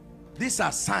 These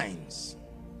are signs.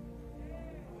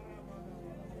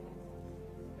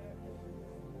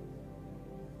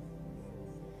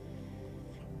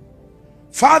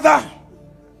 Father,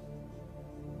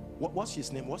 what's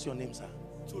his name? What's your name, sir?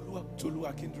 Tolu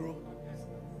Akindro.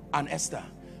 And Esther.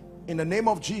 In the name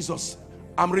of Jesus,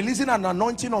 I'm releasing an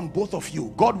anointing on both of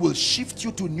you. God will shift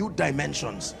you to new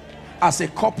dimensions as a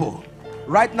couple.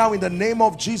 Right now, in the name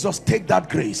of Jesus, take that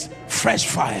grace. Fresh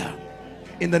fire.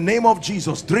 In the name of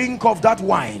Jesus, drink of that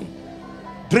wine.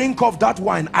 Drink of that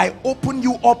wine. I open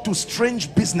you up to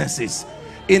strange businesses.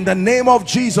 In the name of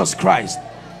Jesus Christ.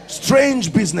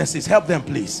 Strange businesses. Help them,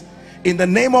 please. In the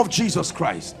name of Jesus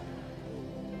Christ.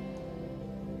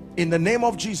 In the name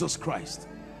of Jesus Christ.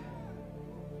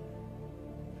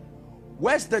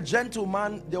 Where's the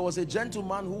gentleman? There was a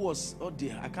gentleman who was, oh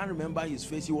dear, I can't remember his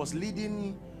face. He was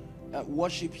leading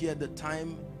worship here at the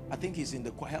time. I think he's in the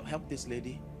choir. Help this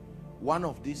lady. One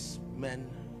of these men,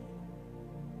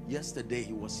 yesterday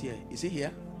he was here. Is he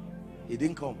here? He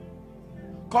didn't come.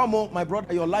 Come on, my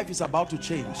brother, your life is about to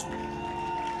change.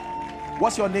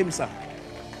 What's your name, sir?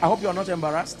 I hope you're not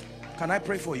embarrassed. Can I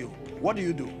pray for you? What do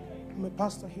you do? I'm a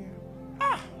pastor here.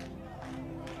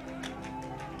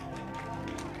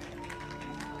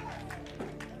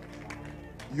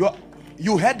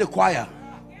 You heard the choir.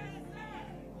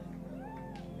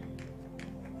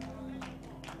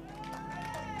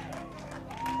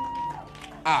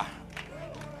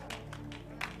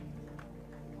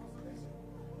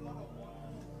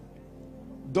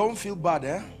 Don't feel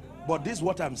bad, but this is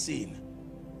what I'm seeing.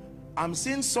 I'm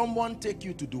seeing someone take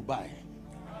you to Dubai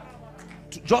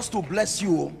just to bless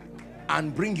you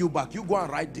and bring you back. You go and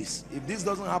write this. If this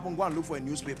doesn't happen, go and look for a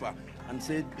newspaper and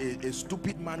say a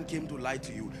stupid man came to lie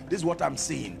to you. This is what I'm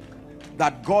seeing.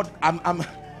 That God,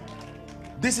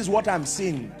 this is what I'm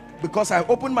seeing, because I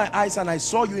opened my eyes and I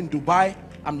saw you in Dubai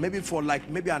and maybe for like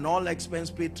maybe an all expense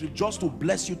paid trip, just to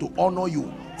bless you, to honor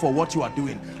you for what you are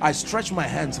doing. I stretch my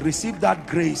hands, receive that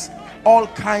grace, all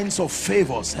kinds of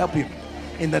favors. Help him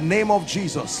in the name of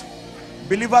Jesus.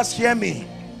 Believers, hear me.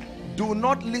 Do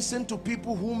not listen to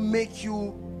people who make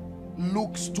you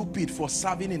look stupid for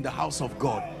serving in the house of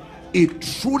God. It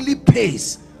truly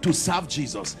pays to serve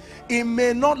Jesus. It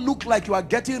may not look like you are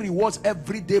getting rewards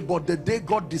every day, but the day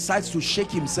God decides to shake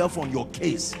himself on your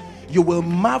case, you will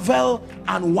marvel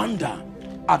and wonder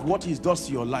at what he does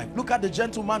to your life. Look at the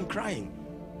gentleman crying.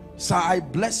 Sir, I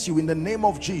bless you in the name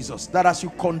of Jesus, that as you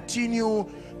continue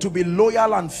to be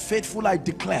loyal and faithful, I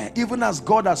declare, even as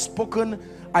God has spoken,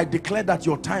 I declare that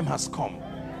your time has come.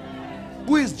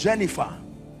 Who is Jennifer?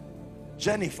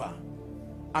 Jennifer.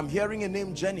 I'm hearing a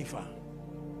name, Jennifer.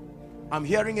 I'm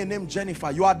hearing a name,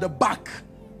 Jennifer. You are at the back.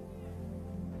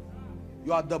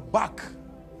 You are at the back.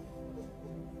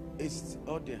 It's,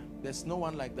 oh dear, there's no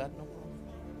one like that. No problem.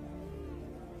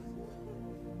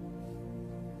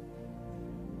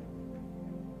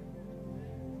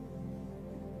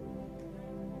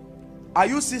 Are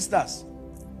you sisters?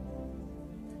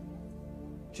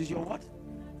 She's your what?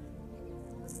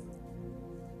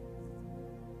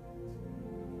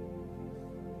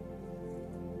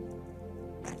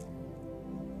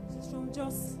 From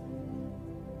Jos.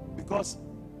 Because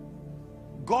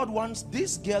God wants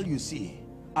this girl, you see,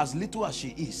 as little as she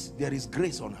is, there is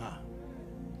grace on her.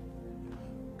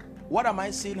 What am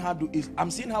I seeing her do? Is I'm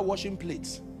seeing her washing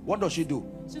plates. What does she do?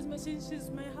 She's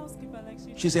my housekeeper. Like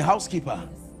She's a housekeeper.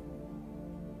 Yes.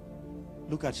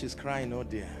 Look at, she's crying. Oh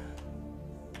dear.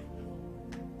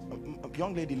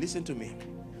 Young lady, listen to me.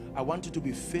 I want you to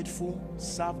be faithful.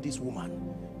 Serve this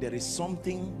woman. There is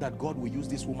something that God will use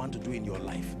this woman to do in your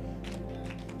life.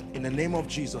 In the name of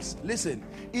Jesus. Listen,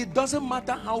 it doesn't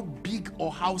matter how big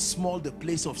or how small the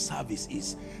place of service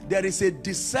is. There is a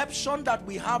deception that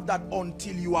we have, that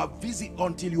until you are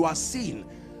until you are seen,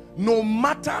 no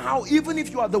matter how, even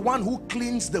if you are the one who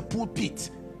cleans the pulpit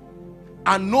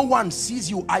and no one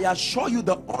sees you, I assure you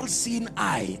the all-seeing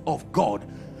eye of God.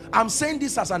 I'm saying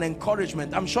this as an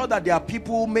encouragement. I'm sure that there are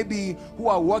people maybe who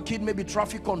are working, maybe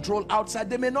traffic control outside.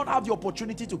 They may not have the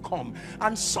opportunity to come.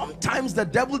 And sometimes the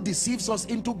devil deceives us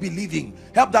into believing.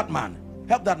 Help that man.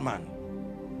 Help that man.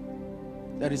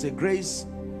 There is a grace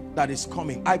that is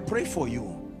coming. I pray for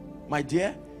you, my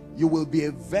dear. You will be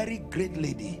a very great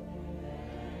lady.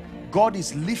 God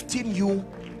is lifting you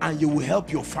and you will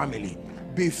help your family.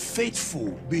 Be faithful.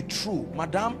 Be true.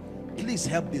 Madam, please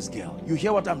help this girl. You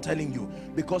hear what I'm telling you?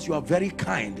 Because you are very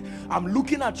kind. I'm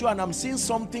looking at you and I'm seeing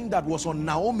something that was on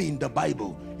Naomi in the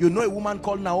Bible. You know a woman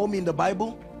called Naomi in the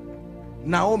Bible?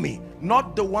 Naomi,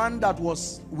 not the one that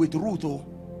was with Ruth. Oh,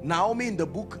 Naomi in the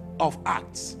book of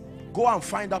Acts. Go and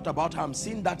find out about her. I'm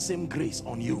seeing that same grace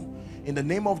on you. In the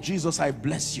name of Jesus, I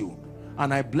bless you.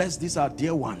 And I bless this our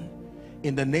dear one.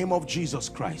 In the name of Jesus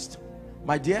Christ.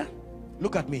 My dear,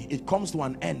 look at me. It comes to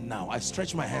an end now. I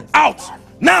stretch my hands out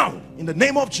now in the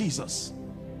name of Jesus.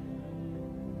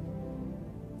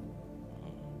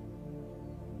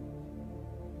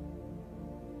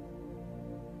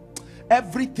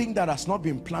 Everything that has not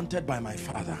been planted by my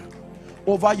Father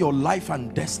over your life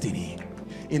and destiny,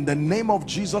 in the name of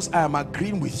Jesus, I am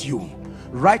agreeing with you.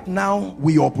 Right now,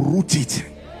 we uproot it.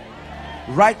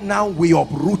 Right now, we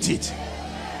uproot it.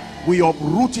 We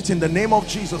uproot it in the name of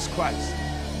Jesus Christ.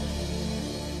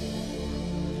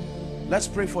 Let's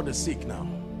pray for the sick now.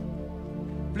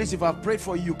 Please, if I've prayed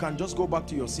for you, you can just go back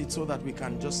to your seat so that we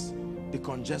can just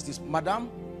decongest this. Madam,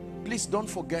 please don't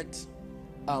forget,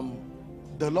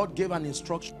 the Lord gave an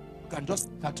instruction. You can just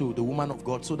talk to the woman of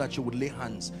God so that she would lay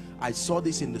hands. I saw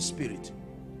this in the spirit.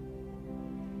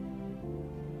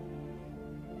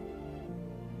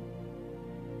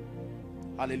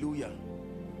 Hallelujah.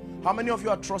 How many of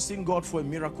you are trusting God for a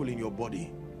miracle in your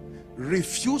body?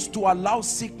 Refuse to allow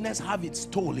sickness have its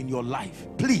toll in your life.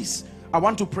 Please, I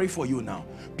want to pray for you now.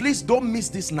 Please don't miss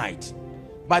this night.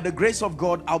 By the grace of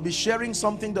God, I'll be sharing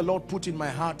something the Lord put in my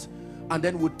heart, and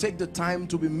then we'll take the time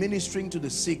to be ministering to the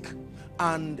sick.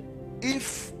 And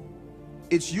if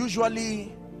it's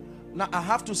usually, now I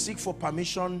have to seek for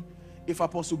permission. If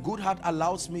Apostle Goodheart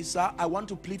allows me, sir, I want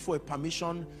to plead for a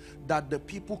permission that the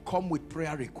people come with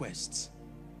prayer requests.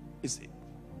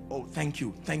 Oh, thank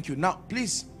you. Thank you. Now,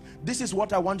 please, this is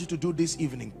what I want you to do this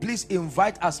evening. Please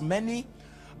invite as many.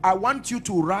 I want you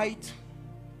to write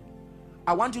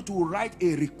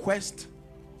a request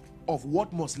of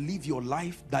what must leave your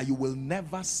life that you will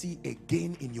never see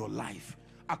again in your life,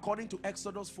 according to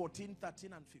Exodus 14,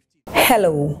 13 and 15.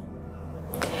 Hello.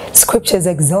 Scriptures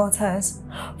exhort us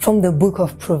from the book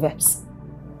of Proverbs.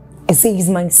 It says,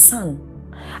 my son,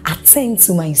 Attend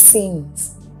to my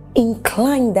sins.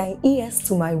 Incline thy ears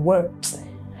to my words.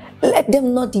 Let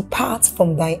them not depart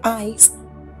from thy eyes,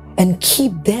 and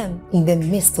keep them in the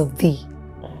midst of thee.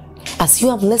 As you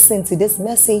have listened to this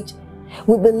message,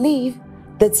 we believe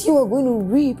that you are going to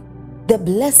reap the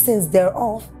blessings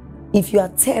thereof if you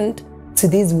attend to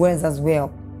these words as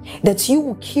well. That you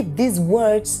will keep these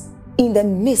words in the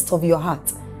midst of your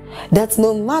heart. That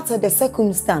no matter the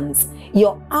circumstance,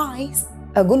 your eyes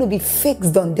are going to be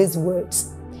fixed on these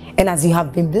words. And as you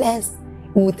have been blessed,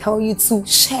 we will tell you to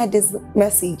share this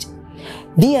message.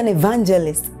 Be an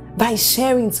evangelist by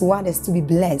sharing to others to be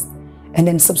blessed. And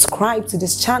then subscribe to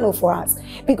this channel for us,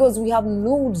 because we have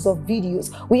loads of videos,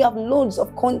 we have loads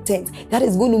of content that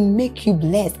is going to make you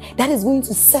blessed, that is going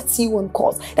to set you on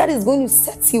course, that is going to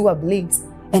set you ablaze.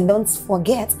 And don't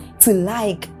forget to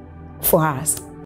like for us.